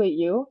supposed to be with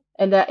you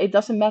and that it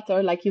doesn't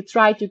matter, like you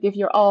try to give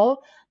your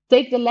all,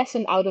 take the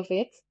lesson out of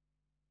it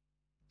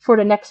for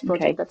the next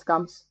project Okay. that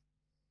comes.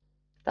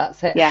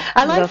 That's it. Yeah.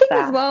 And I Love think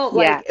as that. well,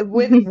 Yeah. like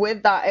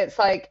with that, it's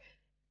like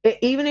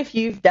even if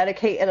you've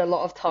dedicated a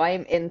lot of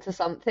time into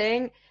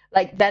something,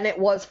 like then it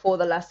was for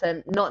the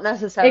lesson, not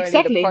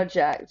necessarily the Exactly.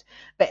 project.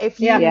 But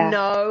if you Yeah. Yeah.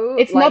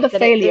 know It's not a like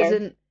that it failure.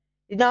 isn't,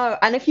 no,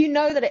 and if you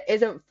know that it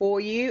isn't for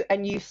you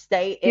and you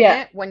stay in Yeah.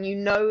 it, when you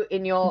know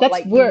in your That's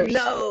like you worse.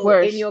 know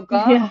in Worse. your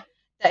gut Yeah.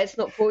 that it's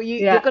not for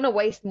you, you're Yeah. gonna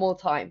waste more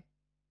time.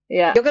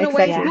 Yeah. You're gonna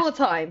waste Exactly. Yeah. more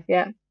time.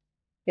 Yeah.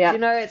 Do Yeah. you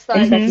know, it's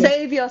like Hmm. Exactly.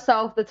 save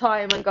yourself the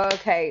time and go,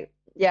 okay,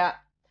 yeah.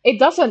 It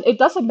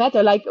doesn't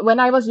matter. Like when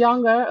I was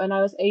younger, when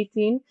I was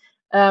 18,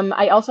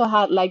 I also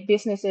had like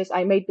businesses.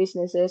 I made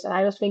businesses, and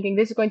I was thinking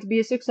this is going to be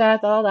a success.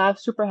 I'm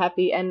super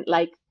happy, and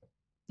like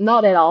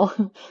not at all.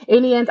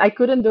 In the end, I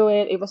couldn't do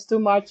it. It was too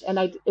much, and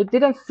it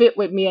didn't fit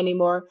with me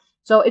anymore.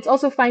 So it's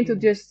also fine to Mm,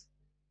 just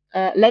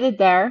let it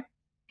there.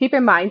 Keep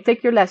in mind,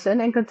 take your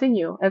lesson, and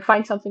continue, and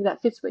find something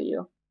that fits with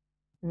you.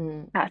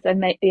 mm, That's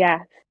amazing. Yeah.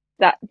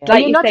 That, And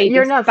like you say,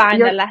 just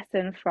find the you're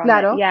lesson from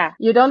it. claro. Yeah.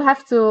 You don't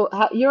have to.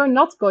 You're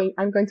not going.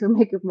 I'm going to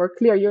make it more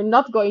clear. You're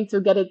not going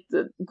to get it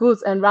good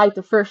and right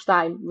the first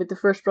time with the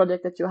first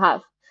project that you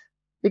have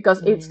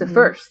because it's the mm, Hmm.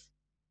 first.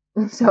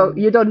 So mm,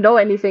 you don't know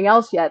anything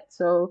else yet.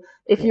 So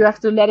if you yeah. have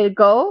to let it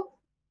go,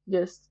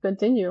 just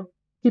continue.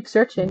 Keep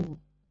searching. Mm.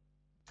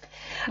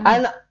 Oh,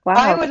 And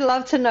I wow. would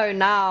love to know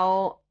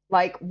now,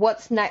 like,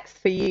 what's next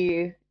for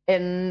you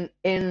in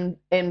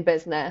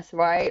business,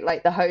 right?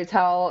 Like the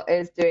hotel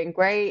is doing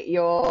great,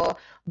 you're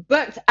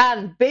booked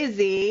and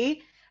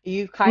busy.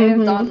 You've kind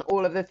of Mm-hmm. done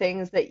all of the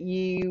things that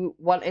you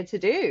wanted to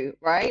do,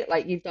 right?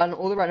 Like you've done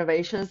all the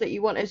renovations that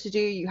you wanted to do.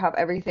 You have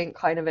everything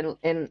kind of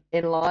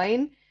in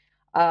line.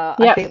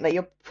 I Yeah. think that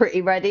you're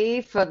pretty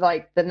ready for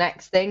like the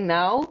next thing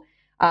now.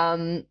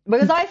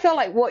 Because I feel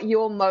like what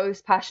you're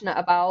most passionate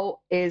about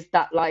is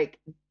that like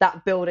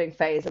that building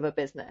phase of a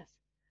business,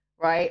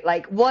 right?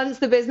 Like once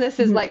the business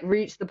has Mhm. like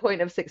reached the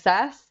point of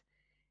success,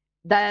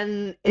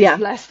 then it's Yeah.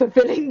 less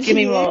fulfilling to Give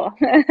me you. more.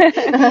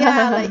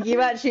 Yeah, like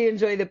you actually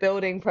enjoy the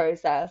building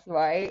process,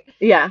 right?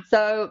 Yeah.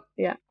 So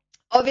Yeah.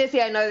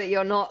 obviously I know that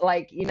you're not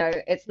like,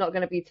 it's not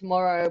going to be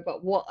tomorrow,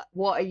 but what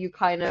are you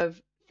kind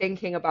of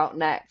thinking about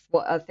next?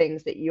 What are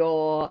things that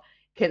you're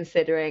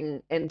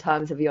considering in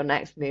terms of your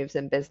next moves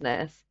in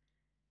business?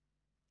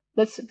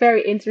 That's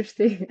very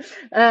interesting.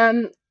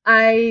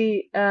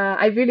 I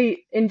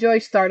really enjoy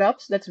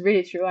startups. That's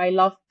really true. I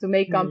love to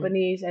make Mm,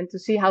 companies and to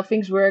see how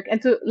things work.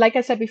 And to, like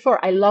I said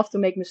before, I love to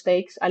make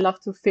mistakes. I love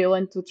to fail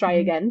and to try Mhm.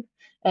 again.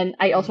 And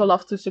I also mm,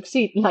 love to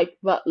succeed,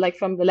 like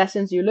from the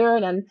lessons you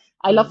learn. And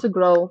I love mm, to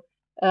grow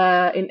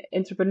in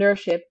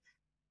entrepreneurship.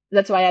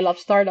 That's why I love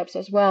startups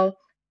as well.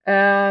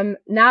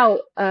 Now,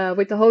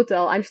 with the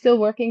hotel, I'm still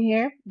working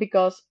here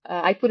because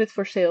I put it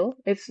for sale.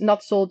 It's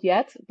not sold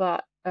yet,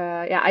 but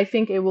yeah, I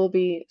think it will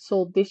be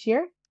sold this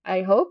year.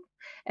 I hope.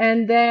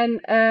 And then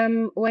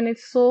when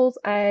it's sold,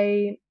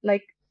 I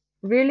like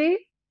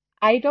really,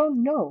 I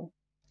don't know.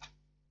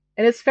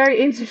 And it's very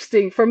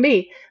interesting for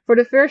me. For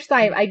the first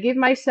time, mm, I give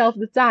myself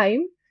the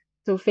time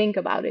to think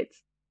about it.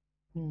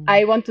 mm,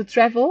 I want to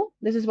travel.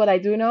 This is what I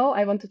do know.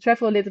 I want to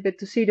travel a little bit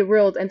to see the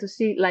world and to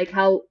see like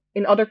how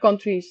in other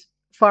countries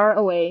far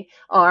away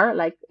are,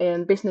 like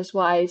in business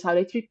wise, how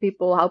they treat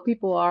people, how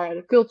people are,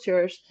 the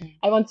cultures. mm,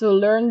 I want to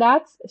learn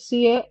that,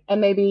 see it,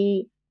 and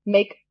maybe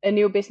make a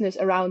new business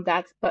around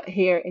that, but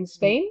here in mm,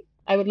 Spain.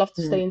 I would love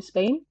to stay mm, in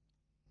Spain.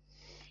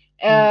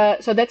 mm.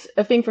 So that's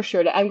a thing for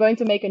sure that I'm going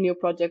to make a new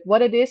project.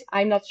 What it is,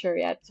 I'm not sure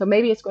yet. So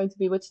maybe it's going to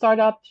be with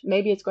startups,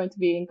 maybe it's going to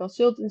be in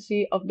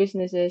consultancy of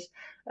businesses,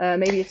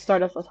 maybe it's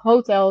startups of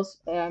hotels.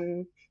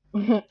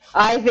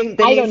 I think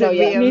I don't Denise know would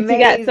be yet. Need to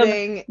get some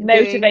amazing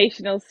doing,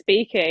 motivational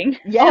speaking.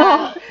 yeah,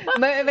 Oh,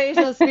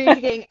 motivational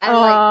speaking and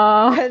like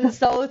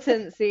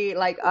consultancy.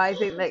 Like I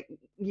think that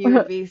you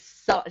would be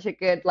such a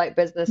good like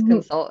business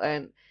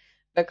consultant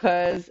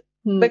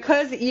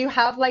because you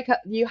have like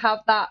you have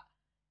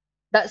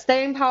that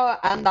staying power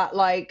and that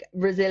like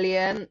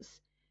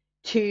resilience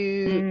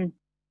to Mm,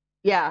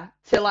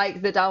 to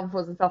like the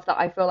downfalls and stuff that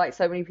I feel like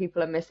so many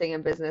people are missing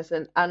in business,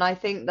 and I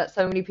think that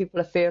so many people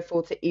are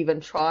fearful to even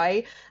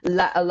try,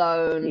 let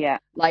alone yeah.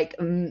 like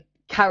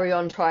carry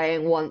on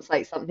trying once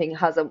like something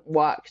hasn't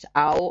worked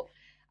out.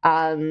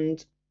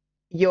 And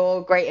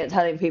you're great at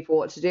telling people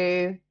what to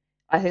do.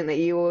 I think that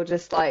you will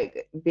just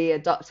like be a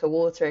duck to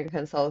water in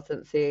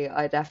consultancy.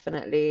 I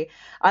definitely,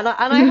 and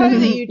I hope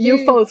that you you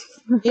do. both.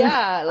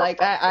 Yeah,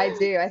 like I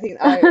do. I think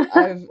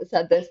I've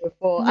said this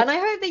before. And I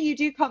hope that you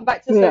do come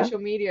back to Yeah. social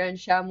media and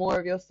share more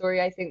of your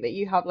story. I think that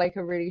you have like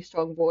a really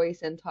strong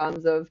voice in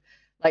terms of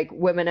like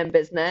women in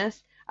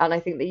business. and I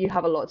think that you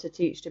have a lot to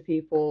teach to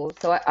people.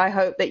 So I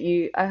hope that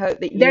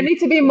There you, need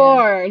to be yeah,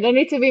 more. There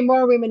need to be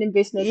more women in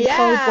business. It's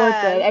so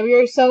important. yes, And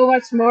we're so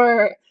much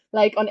more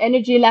like on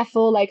energy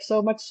level, like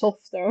so much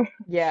softer,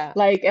 yeah,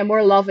 like and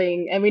more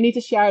loving. And we need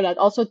to share that.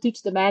 Also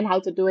teach the men how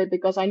to do it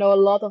because I know a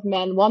lot of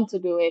men want to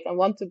do it and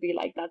want to be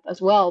like that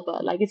as well.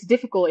 But like it's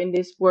difficult in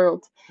this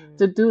world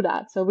to mm, do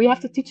that. So we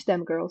have to mm, teach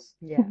them, girls.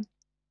 yeah,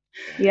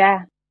 yeah,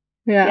 Yeah.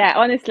 Yeah. Yeah,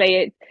 honestly,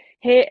 it's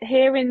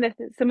hearing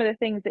some of the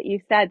things that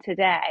you said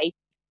today,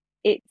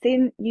 it's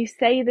in you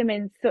say them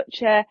in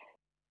such a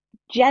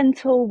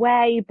gentle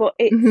way, but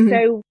it's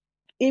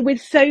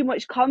with so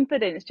much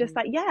confidence. Just mm,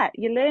 like, yeah,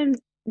 you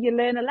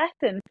learn a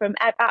lesson from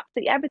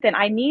absolutely everything.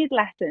 I need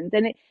lessons,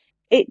 and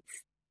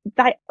it's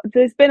like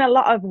there's been a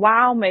lot of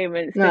wow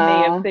moments for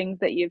me of Ah, things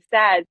that you've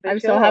said for I'm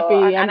so sure,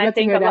 happy. I'm and I glad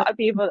to think hear a that. lot of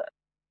people,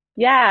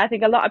 yeah, I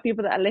think a lot of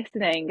people that are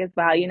listening as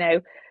well, mm,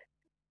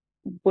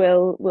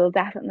 will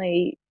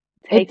definitely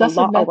It take a doesn't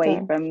lot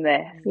away matter. from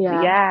this. mm,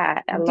 Yeah.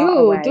 Yeah, a lot Do,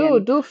 away, do,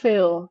 and do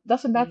fail.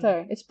 Doesn't mm,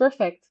 matter. It's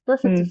perfect.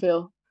 Perfect to mm,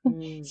 fail.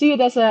 mm, See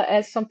it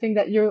as something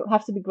that you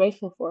have to be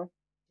grateful for.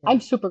 I'm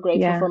yeah, super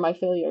grateful yeah, for my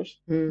failures.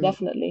 mm,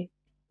 Definitely.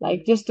 mm,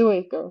 Like just do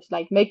it, girls.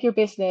 Like make your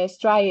business,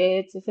 try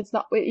it. If it's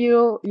not with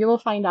you, you will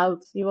find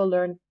out. You will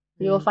learn.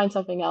 You will mm, find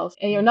something else.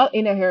 And you're mm, not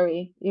in a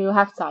hurry. You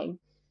have time.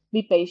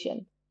 Be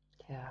patient.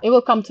 yeah, It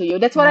will come to you.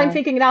 That's what I'm yeah,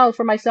 thinking now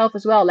for myself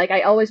as well. Like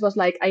I always was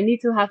like, I need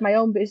to have my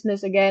own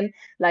business again.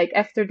 Like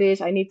after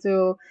this, I need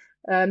to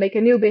make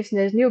a new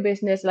business.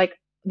 Like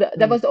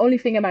that mm, was the only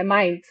thing in my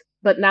mind.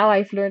 But now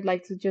I've learned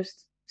like to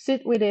just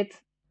sit with it,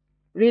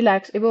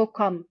 relax. It will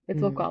come.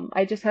 It will mm, come.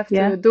 I just have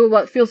yeah, to do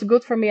what feels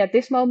good for me at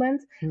this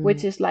moment,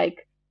 which mm, is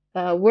like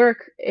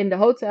work in the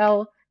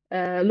hotel,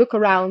 look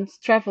around,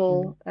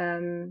 mm, travel,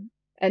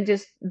 and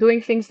just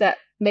doing things that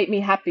make me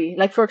happy.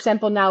 Like for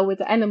example, now with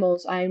the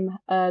animals, I'm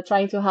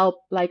trying to help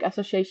like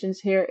associations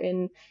here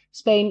in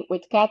Spain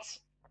with cats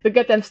to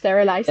get them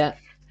sterilized. yeah,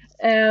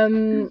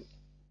 Um,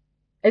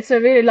 it's a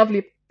really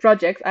lovely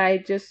project. I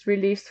just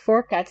released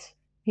 4 cats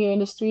here in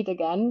the street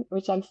again,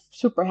 which I'm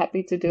super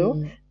happy to do.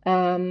 mm,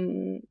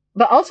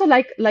 But also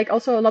like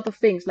also a lot of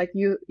things like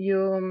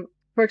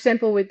for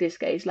example with this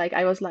case, like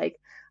I was like,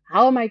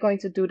 how am I going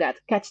to do that?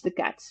 Catch the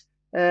cats,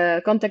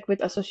 contact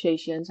with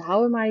associations.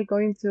 How am I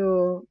going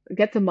to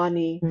get the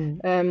money?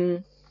 mm,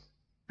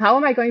 How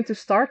am I going to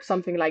start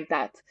something like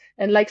that?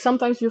 And like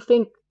sometimes you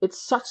think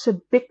it's such a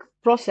big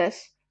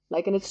process,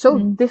 like, and it's so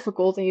mm,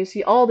 difficult, and you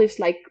see all these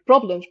like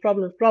problems,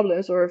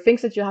 or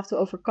things that you have to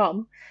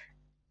overcome.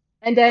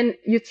 And then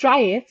you try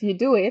it, you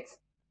do it,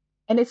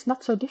 and it's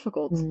not so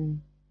difficult.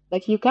 mm,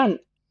 Like you can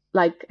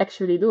like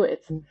actually do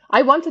it. mm.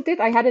 I wanted it,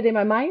 I had it in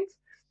my mind,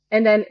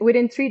 and then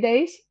within 3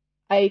 days,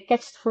 I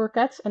catched 4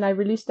 cats and I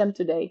released them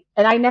today.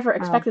 And I never wow,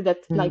 expected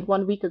that like Mm,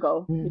 1 week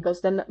ago, mm,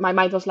 because then my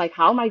mind was like,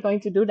 how am I going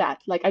to do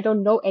that? Like I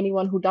don't know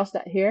anyone who does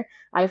that here.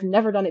 I've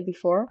never done it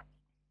before.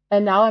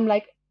 And now I'm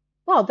like,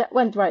 well, that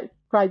went right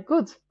quite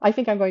good. I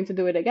think I'm going to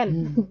do it again.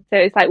 mm. so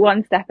it's like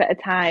one step at a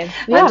time,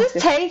 And Yeah, and just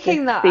just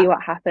taking see that,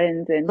 what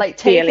happens and like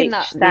feel taking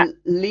each that step.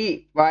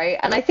 leap, right?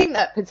 And I think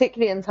that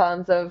particularly in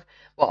terms of,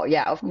 well,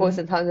 yeah, of course, mm,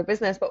 in terms of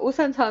business, but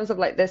also in terms of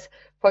like this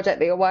project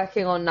that you're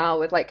working on now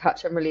with like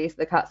catch and release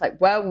the cats, like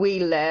where we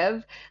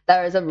live,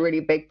 there is a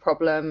really big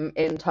problem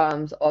in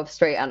terms of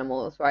stray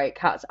animals, right?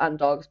 Cats and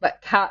dogs,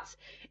 but cats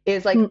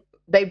is like mm,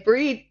 they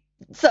breed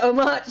so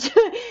much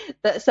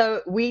that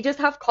so we just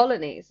have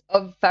colonies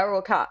of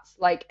feral cats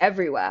like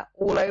everywhere,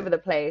 all over the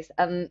place,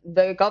 and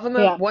the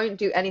government yeah, won't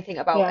do anything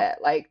about yeah, it.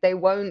 Like they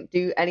won't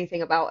do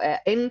anything about it.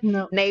 In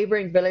no,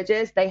 neighboring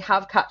villages, they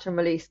have catch and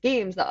release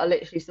schemes that are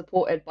literally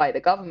supported by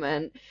the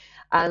government,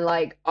 and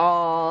like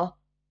our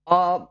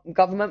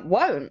government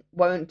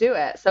won't do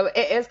it. So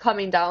it is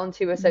coming down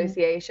to mm,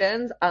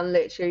 associations and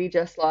literally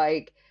just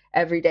like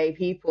everyday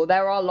people.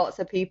 There are lots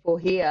of people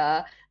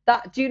here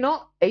that do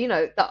not, you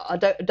know,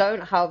 that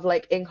don't have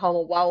like income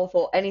or wealth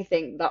or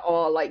anything, that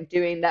are like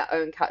doing their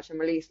own catch and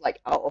release like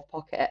out of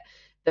pocket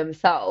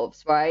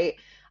themselves, right?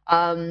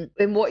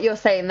 In what you're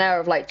saying there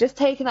of like just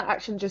taking that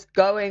action, just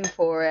going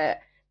for it.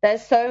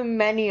 There's so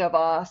many of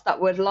us that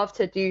would love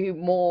to do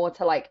more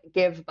to like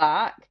give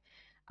back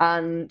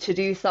and to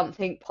do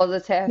something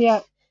positive,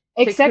 yeah,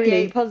 to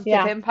create exactly,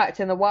 positive yeah, impact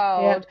in the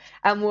yeah, world,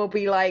 and we'll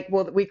be like,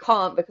 well, we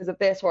can't because of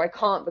this, or I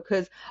can't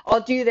because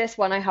I'll do this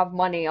when I have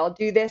money, I'll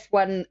do this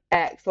when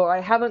X, or I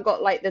haven't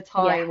got like the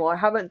Yeah, time, or I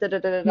haven't da da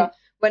da da da. mm,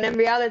 When in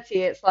reality,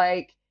 it's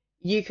like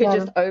you could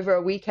just yeah, over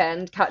a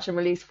weekend catch and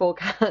release 4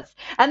 cats,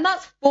 and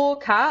that's 4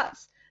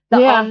 cats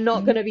that are yeah,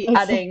 not going to be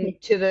adding exactly.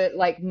 to the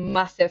like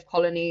massive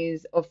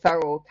colonies of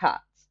feral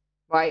cats,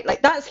 right?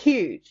 Like that's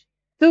huge.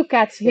 Two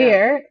cats Yeah.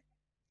 here,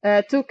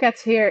 2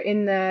 cats here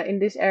in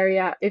this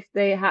area. If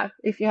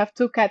you have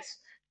 2 cats,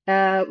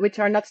 which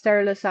are not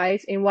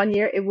sterilized in 1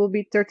 year, it will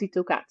be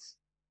 32 cats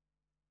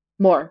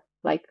more,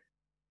 like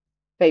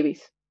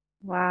babies.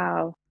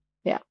 wow,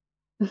 Yeah.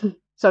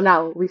 So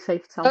now we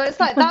saved So something it's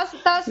like that's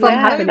from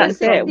like yeah, over happiness,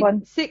 that's it. from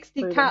One,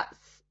 60 freedom.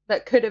 cats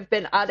that could have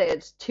been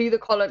added to the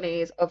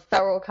colonies of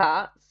feral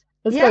cats.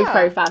 It's going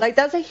very Yeah, fast. like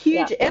that's a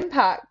Yeah. huge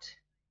impact.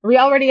 We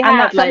already And had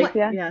that's Someone, like,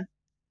 yeah. yeah,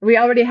 we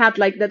already had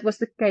like, that was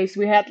the case.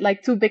 We had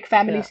like two big yeah,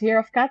 families here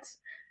of cats.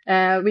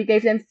 We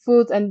gave them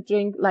food and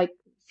drink like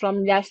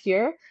from last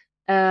year,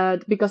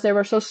 because they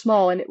were so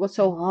small and it was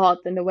so hot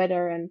and the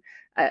weather, and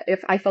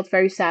if I felt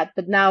very sad.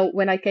 But now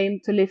when I came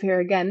to live here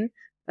again,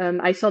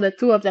 I saw that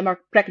two of them are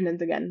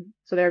pregnant again,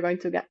 so they're going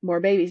to get more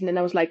babies, and then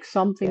I was like,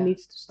 something yeah,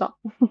 needs to stop.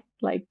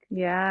 Like,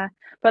 Yeah.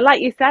 But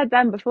like you said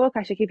then before,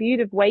 Kashik, if you'd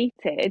have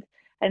waited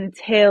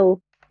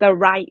until the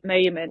right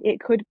moment, it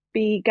could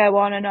be go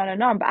on and on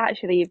and on. But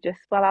actually, you've just,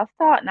 well, I'll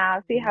start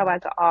now, see how I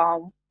got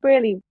on,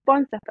 really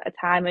one step at a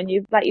time. And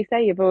you've, like you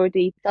say, you've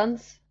done.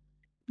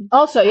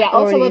 also, yeah,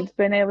 already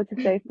been able to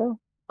stay full.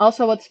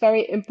 also, what's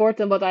very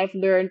important, what I've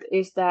learned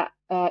is that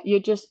you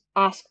just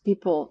ask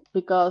people,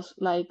 because,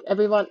 like,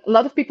 everyone, a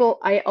lot of people,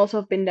 I also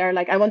have been there,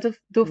 like, I want to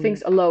do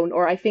things Mm, alone,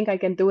 or I think I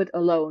can do it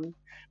alone,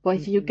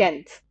 but you mm,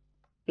 can't.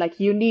 Like,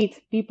 you need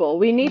people.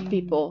 We need mm,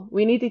 people.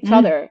 We need each Mm.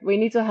 other. We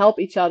need to help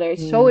each other.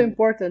 It's so mm,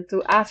 important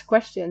to ask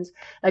questions.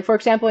 Like, for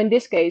example, in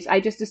this case, I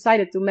just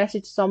decided to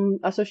message some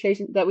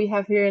association that we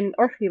have here in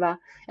Orgiva,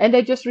 and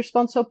they just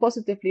respond so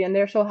positively, and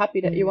they're so happy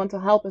that you mm, want to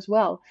help as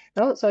well.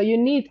 No? So you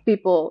need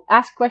people.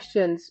 Ask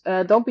questions.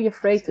 Don't be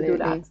afraid to do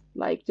that. absolutely.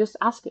 Like, just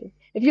ask it.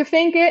 If you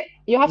think it,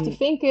 you have to Mm,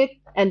 think it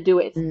and do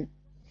it. mm,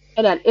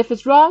 And then if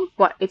it's wrong,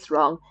 well, it's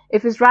wrong.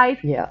 If it's right,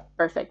 yeah.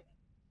 perfect.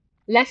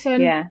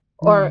 Lesson Yeah.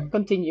 or Mm,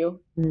 continue.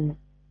 mm.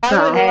 I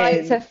would Ah.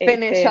 like to It's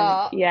finish been,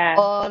 up yeah, a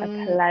on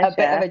a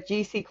bit of pleasure. a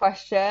juicy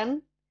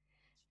question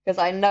because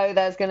I know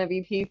there's going to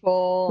be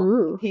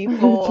Ooh,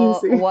 people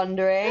juicy.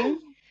 wondering.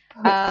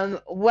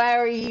 Where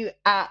are you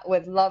at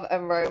with love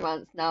and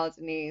romance now,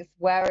 Denise?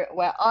 Where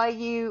are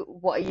you?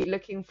 What are you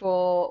looking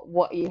for?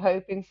 What are you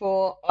hoping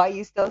for? Are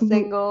you still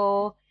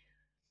single?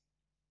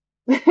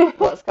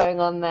 What's going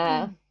on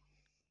there?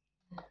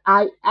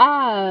 I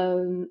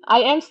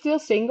am still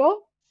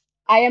single.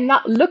 I am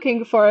not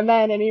looking for a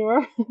man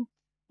anymore.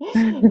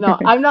 No,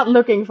 I'm not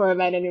looking for a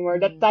man anymore.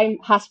 That Mm, time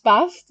has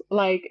passed.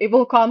 Like, it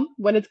will come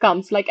when it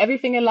comes. Like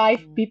everything in life,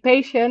 mm, be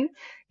patient.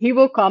 He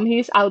will come.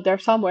 He's out there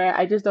somewhere.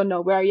 I just don't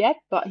know where yet,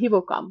 but he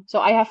will come. So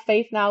I have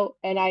faith now,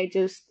 and I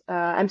just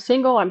I'm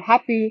single. I'm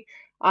happy.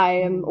 I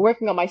am mm,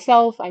 working on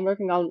myself. I'm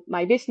working on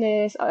my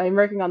business. I'm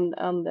working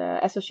on the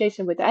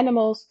association with the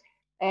animals.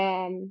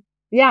 And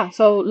yeah,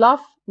 so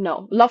love,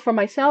 no, love for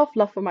myself,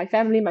 love for my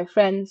family, my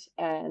friends,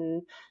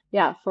 and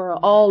yeah, for mm.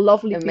 all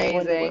lovely people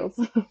in the Amazing. world.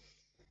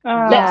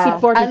 Let's Yeah. Oh,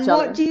 support each And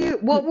other.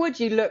 what would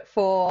you look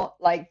for,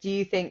 like, do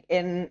you think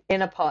in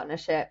a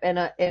partnership, in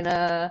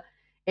a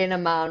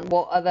man,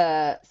 what are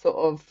the sort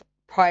of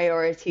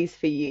priorities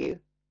for you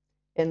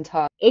in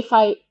time? If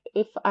I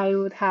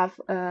would have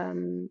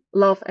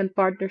love and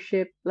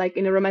partnership, like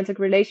in a romantic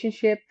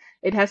relationship,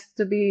 it has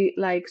to be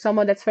like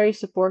someone that's very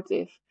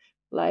supportive.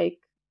 Like,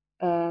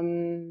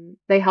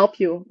 they help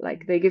you,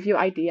 like they give you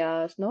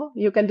ideas, no?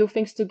 You can do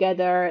things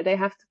together. They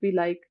have to be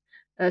like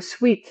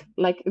sweet,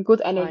 like a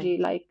good Fine. energy,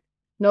 like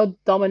no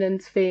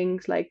dominant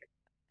things, like.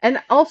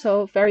 And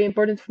also very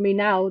important for me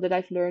now that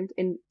I've learned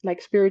in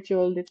like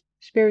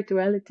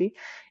spirituality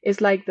is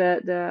like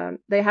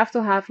they have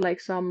to have like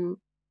some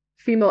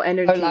female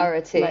energy,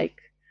 Polarity. like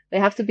they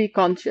have to be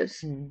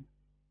conscious. Mm,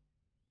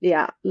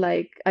 Yeah,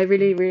 like I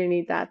really really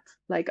need that.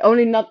 Like,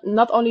 only not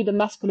only the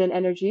masculine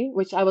energy,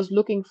 which I was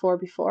looking for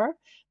before.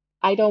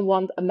 I don't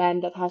want a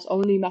man that has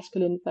only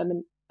masculine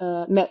feminine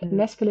mm.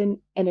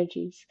 masculine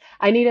energies.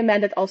 I need a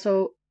man that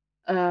also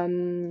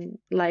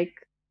like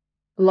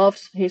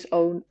loves his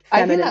own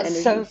I think feminine that's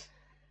so, energies,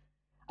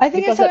 I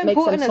think it's because so that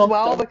makes them important as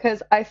well softer.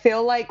 because I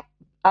feel like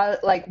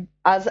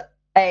as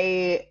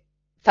a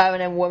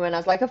feminine woman,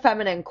 as like a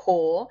feminine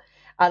core,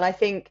 and I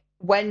think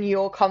when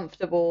you're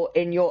comfortable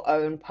in your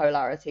own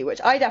polarity, which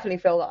I definitely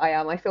feel that I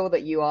am, I feel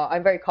that you are.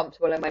 I'm very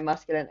comfortable in my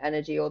masculine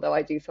energy, although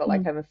I do feel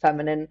like Mm. I'm a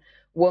feminine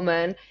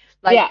woman.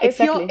 Like Yeah, if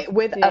you're exactly.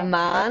 with a Yeah.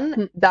 man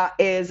Mm. that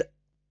is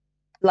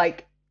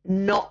like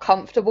not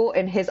comfortable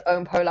in his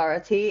own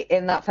polarity,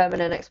 in that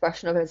feminine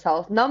expression of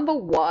himself, number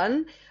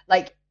one,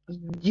 like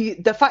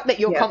the fact that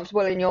you're Yeah.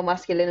 comfortable in your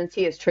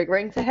masculinity is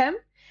triggering to him.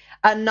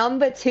 And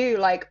number two,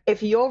 like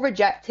if you're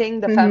rejecting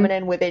the Hmm.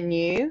 feminine within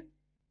you,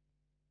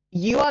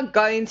 you are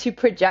going to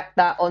project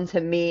that onto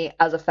me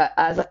as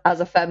as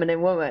a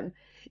feminine woman.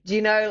 Do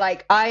you know,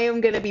 like I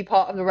am going to be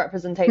part of the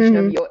representation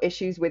of Hmm. your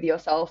issues with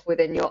yourself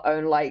within your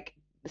own like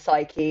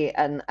psyche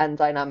and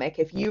dynamic.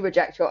 If you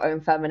reject your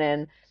own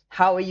feminine,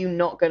 how are you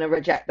not going to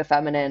reject the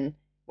feminine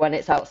when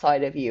it's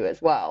outside of you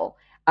as well?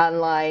 And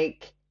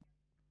like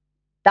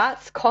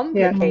that's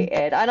Yeah.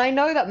 complicated. And I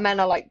know that men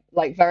are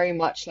like very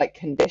much like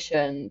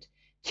conditioned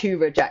to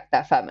reject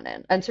their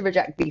feminine and to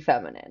reject the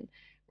feminine,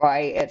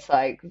 right? It's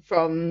like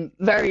from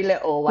very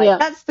little, like Yeah.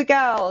 that's the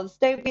girls,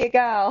 don't be a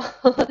girl.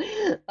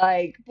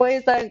 Like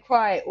boys don't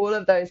cry, all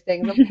of those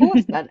things. Of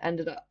course men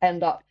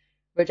end up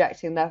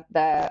rejecting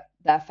their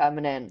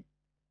feminine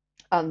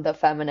and the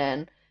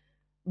feminine.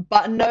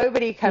 But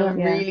nobody Yeah. can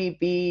yeah. really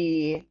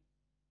be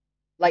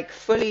like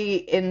fully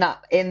in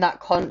that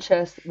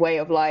conscious way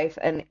of life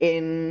and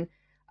in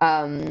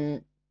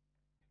um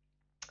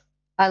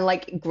and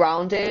like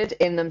grounded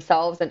in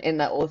themselves and in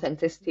their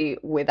authenticity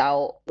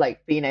without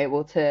like being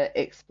able to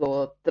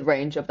explore the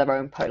range of their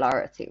own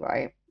polarity,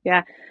 right?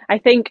 Yeah, I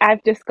think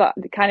I've just got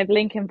kind of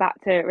linking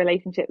back to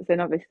relationships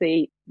and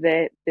obviously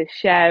the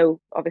show.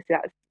 Obviously,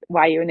 that's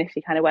why you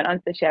initially kind of went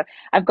onto the show.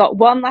 I've got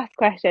one last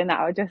question that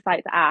I would just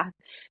like to ask.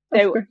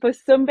 Of So, course. for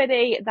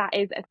somebody that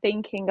is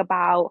thinking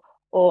about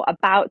or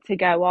about to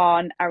go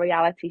on a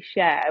reality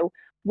show,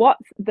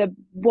 what's the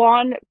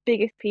one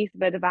biggest piece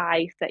of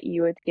advice that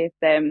you would give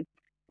them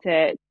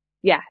to,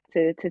 yeah,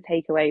 to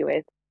take away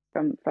with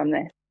from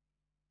this?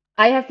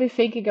 I have been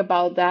thinking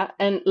about that,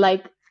 and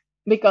like,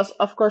 because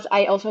of course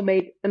I also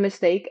made a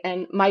mistake,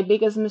 and my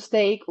biggest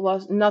mistake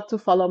was not to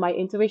follow my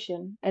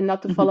intuition and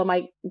not to follow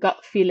my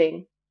gut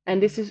feeling.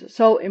 And this is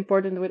so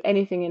important with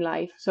anything in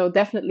life. So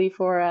definitely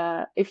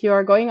for if you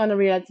are going on a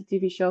reality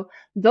TV show,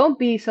 don't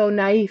be so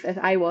naive as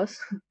I was.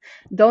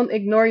 Don't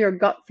ignore your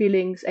gut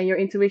feelings and your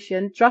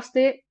intuition. Trust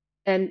it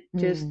and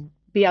just Mm,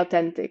 be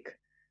authentic,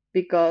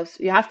 because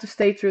you have to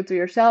stay true to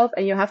yourself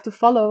and you have to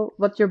follow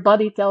what your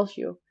body tells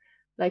you.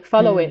 Like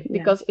follow mm, it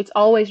Yeah, because it's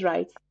always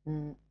right.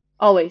 mm,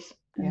 Always.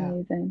 yeah.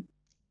 amazing.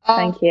 Oh,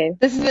 Thank you.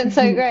 this has been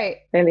so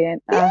great.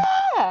 Brilliant. Yeah,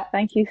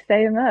 Thank you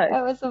so much,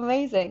 that was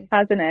amazing.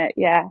 hasn't it?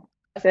 Yeah,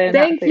 it's been an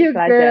Thank absolute you,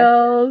 pleasure.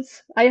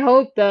 girls. I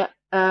hope that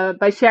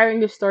by sharing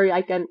this story,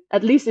 I can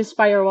at least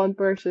inspire one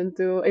person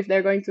to, if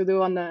they're going to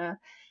do on a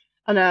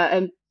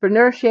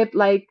entrepreneurship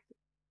like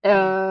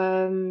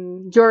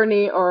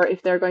journey, or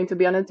if they're going to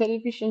be on a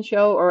television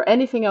show or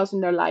anything else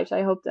in their lives.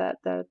 I hope that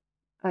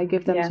I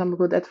give them Yeah, some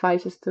good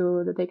advices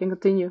to that they can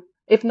continue.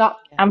 If not,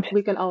 Yeah. I'm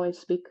we can always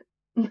speak.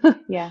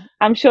 yeah,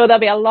 I'm sure there'll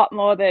be a Yeah. lot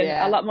more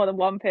than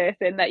one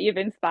person that you've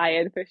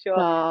inspired for sure.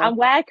 Uh, And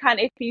where can,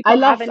 if people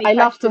have any I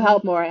love to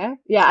help questions, more. Eh?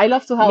 Yeah, I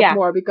love to help yeah,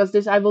 more because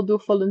this I will do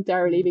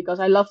voluntarily Mm. because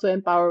I love to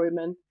empower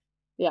women.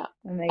 Yeah,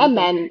 and amazing.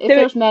 men. If So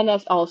there's men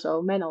as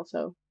also men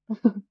also.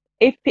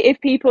 if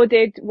people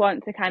did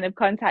want to kind of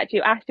contact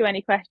you, ask you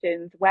any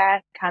questions,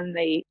 where can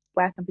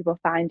people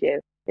find you?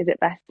 Is it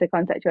best to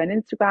contact you on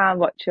Instagram?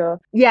 What's your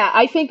Yeah,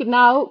 I think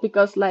now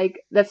because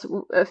like that's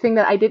a thing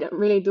that I didn't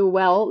really do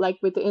well, like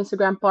with the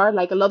Instagram part.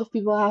 Like a lot of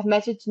people have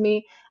messaged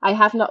me. I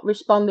have not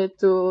responded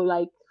to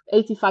like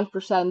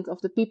 85%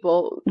 of the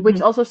people, which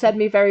also sent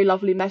me very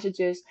lovely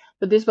messages.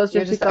 But this was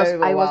You're just just because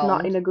I was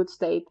not overwhelmed. in a good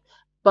state.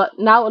 But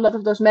now a lot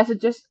of those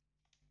messages,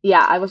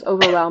 yeah, I was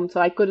overwhelmed, so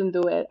I couldn't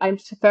do it.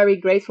 Very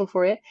grateful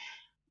for it.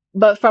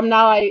 But from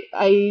now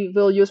I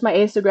will use my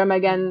Instagram Mm,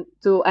 again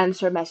to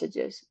answer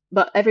messages.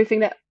 But everything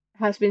that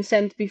has been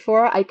sent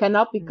before, I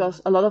cannot mm,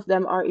 because a lot of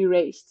them are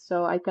erased.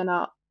 So I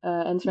cannot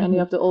answer any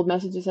of the old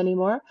messages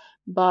anymore.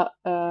 But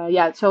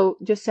yeah, so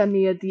just send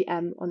me a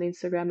DM on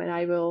Instagram and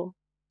I will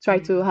try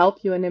to mm.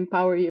 help you and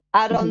empower you.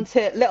 Add on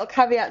to little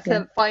caveat yeah,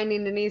 to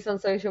finding Denise on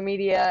social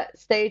media.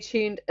 Stay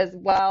tuned as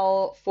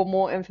well for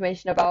more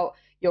information about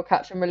your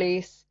catch and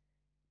release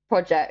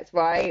project,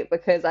 right?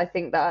 Because I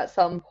think that at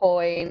some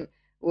point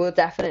we'll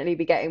definitely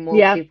be getting more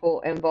Yeah,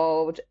 people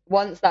involved.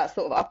 Once that's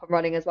sort of up and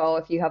running as well,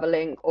 if you have a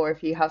link or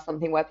if you have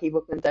something where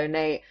people can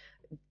donate,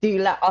 do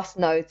let us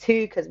know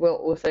too, because we'll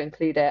also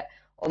include it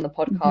on the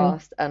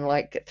podcast and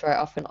like throw it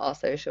up in our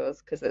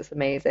socials because it's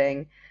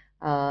amazing.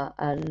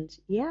 And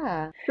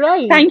yeah.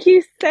 great. thank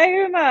you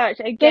so much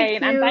Thank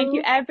again, and thank you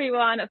you.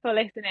 everyone for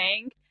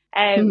listening.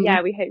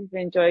 Yeah, we hope you've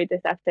enjoyed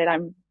this episode.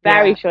 I'm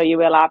very Yeah. sure you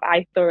will have.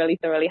 I thoroughly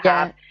have.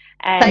 Yeah.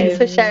 Thanks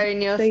for Mhm.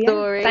 sharing your So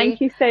yeah, thank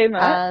story. you so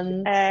much,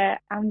 And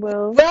and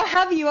we'll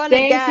have you on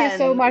Thank you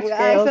so again. much,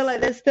 I feel girls.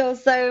 like there's still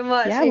so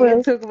much yeah, we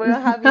can talk about.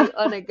 We'll have you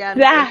on again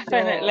for sure.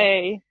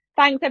 definitely.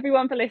 Thanks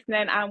everyone for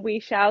listening, and we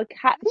shall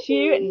catch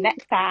you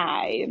next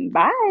time.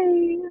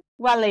 Bye.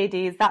 Well,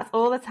 ladies, that's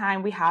all the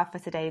time we have for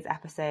today's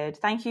episode.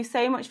 Thank you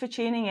so much for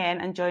tuning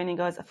in and joining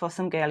us for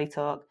some girly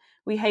talk.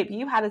 We hope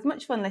you had as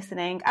much fun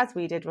listening as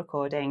we did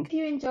recording. If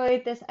you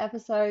enjoyed this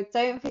episode,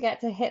 don't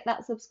forget to hit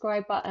that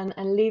subscribe button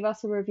and leave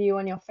us a review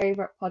on your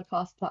favorite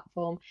podcast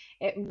platform.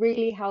 It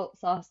really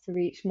helps us to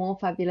reach more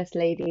fabulous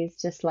ladies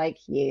just like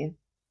you.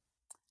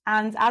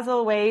 And as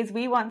always,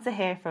 we want to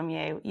hear from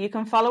you. You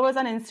can follow us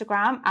on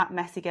Instagram at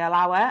Messy Girl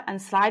Hour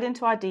and slide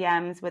into our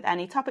DMs with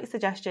any topic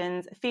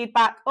suggestions,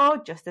 feedback, or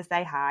just to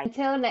say hi.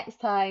 Until next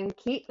time,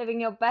 keep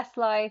living your best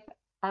life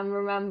and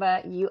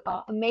remember you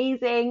are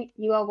amazing,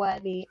 you are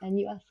worthy, and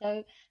you are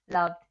so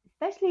loved,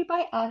 especially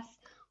by us.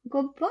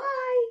 Goodbye.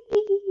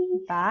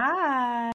 Bye.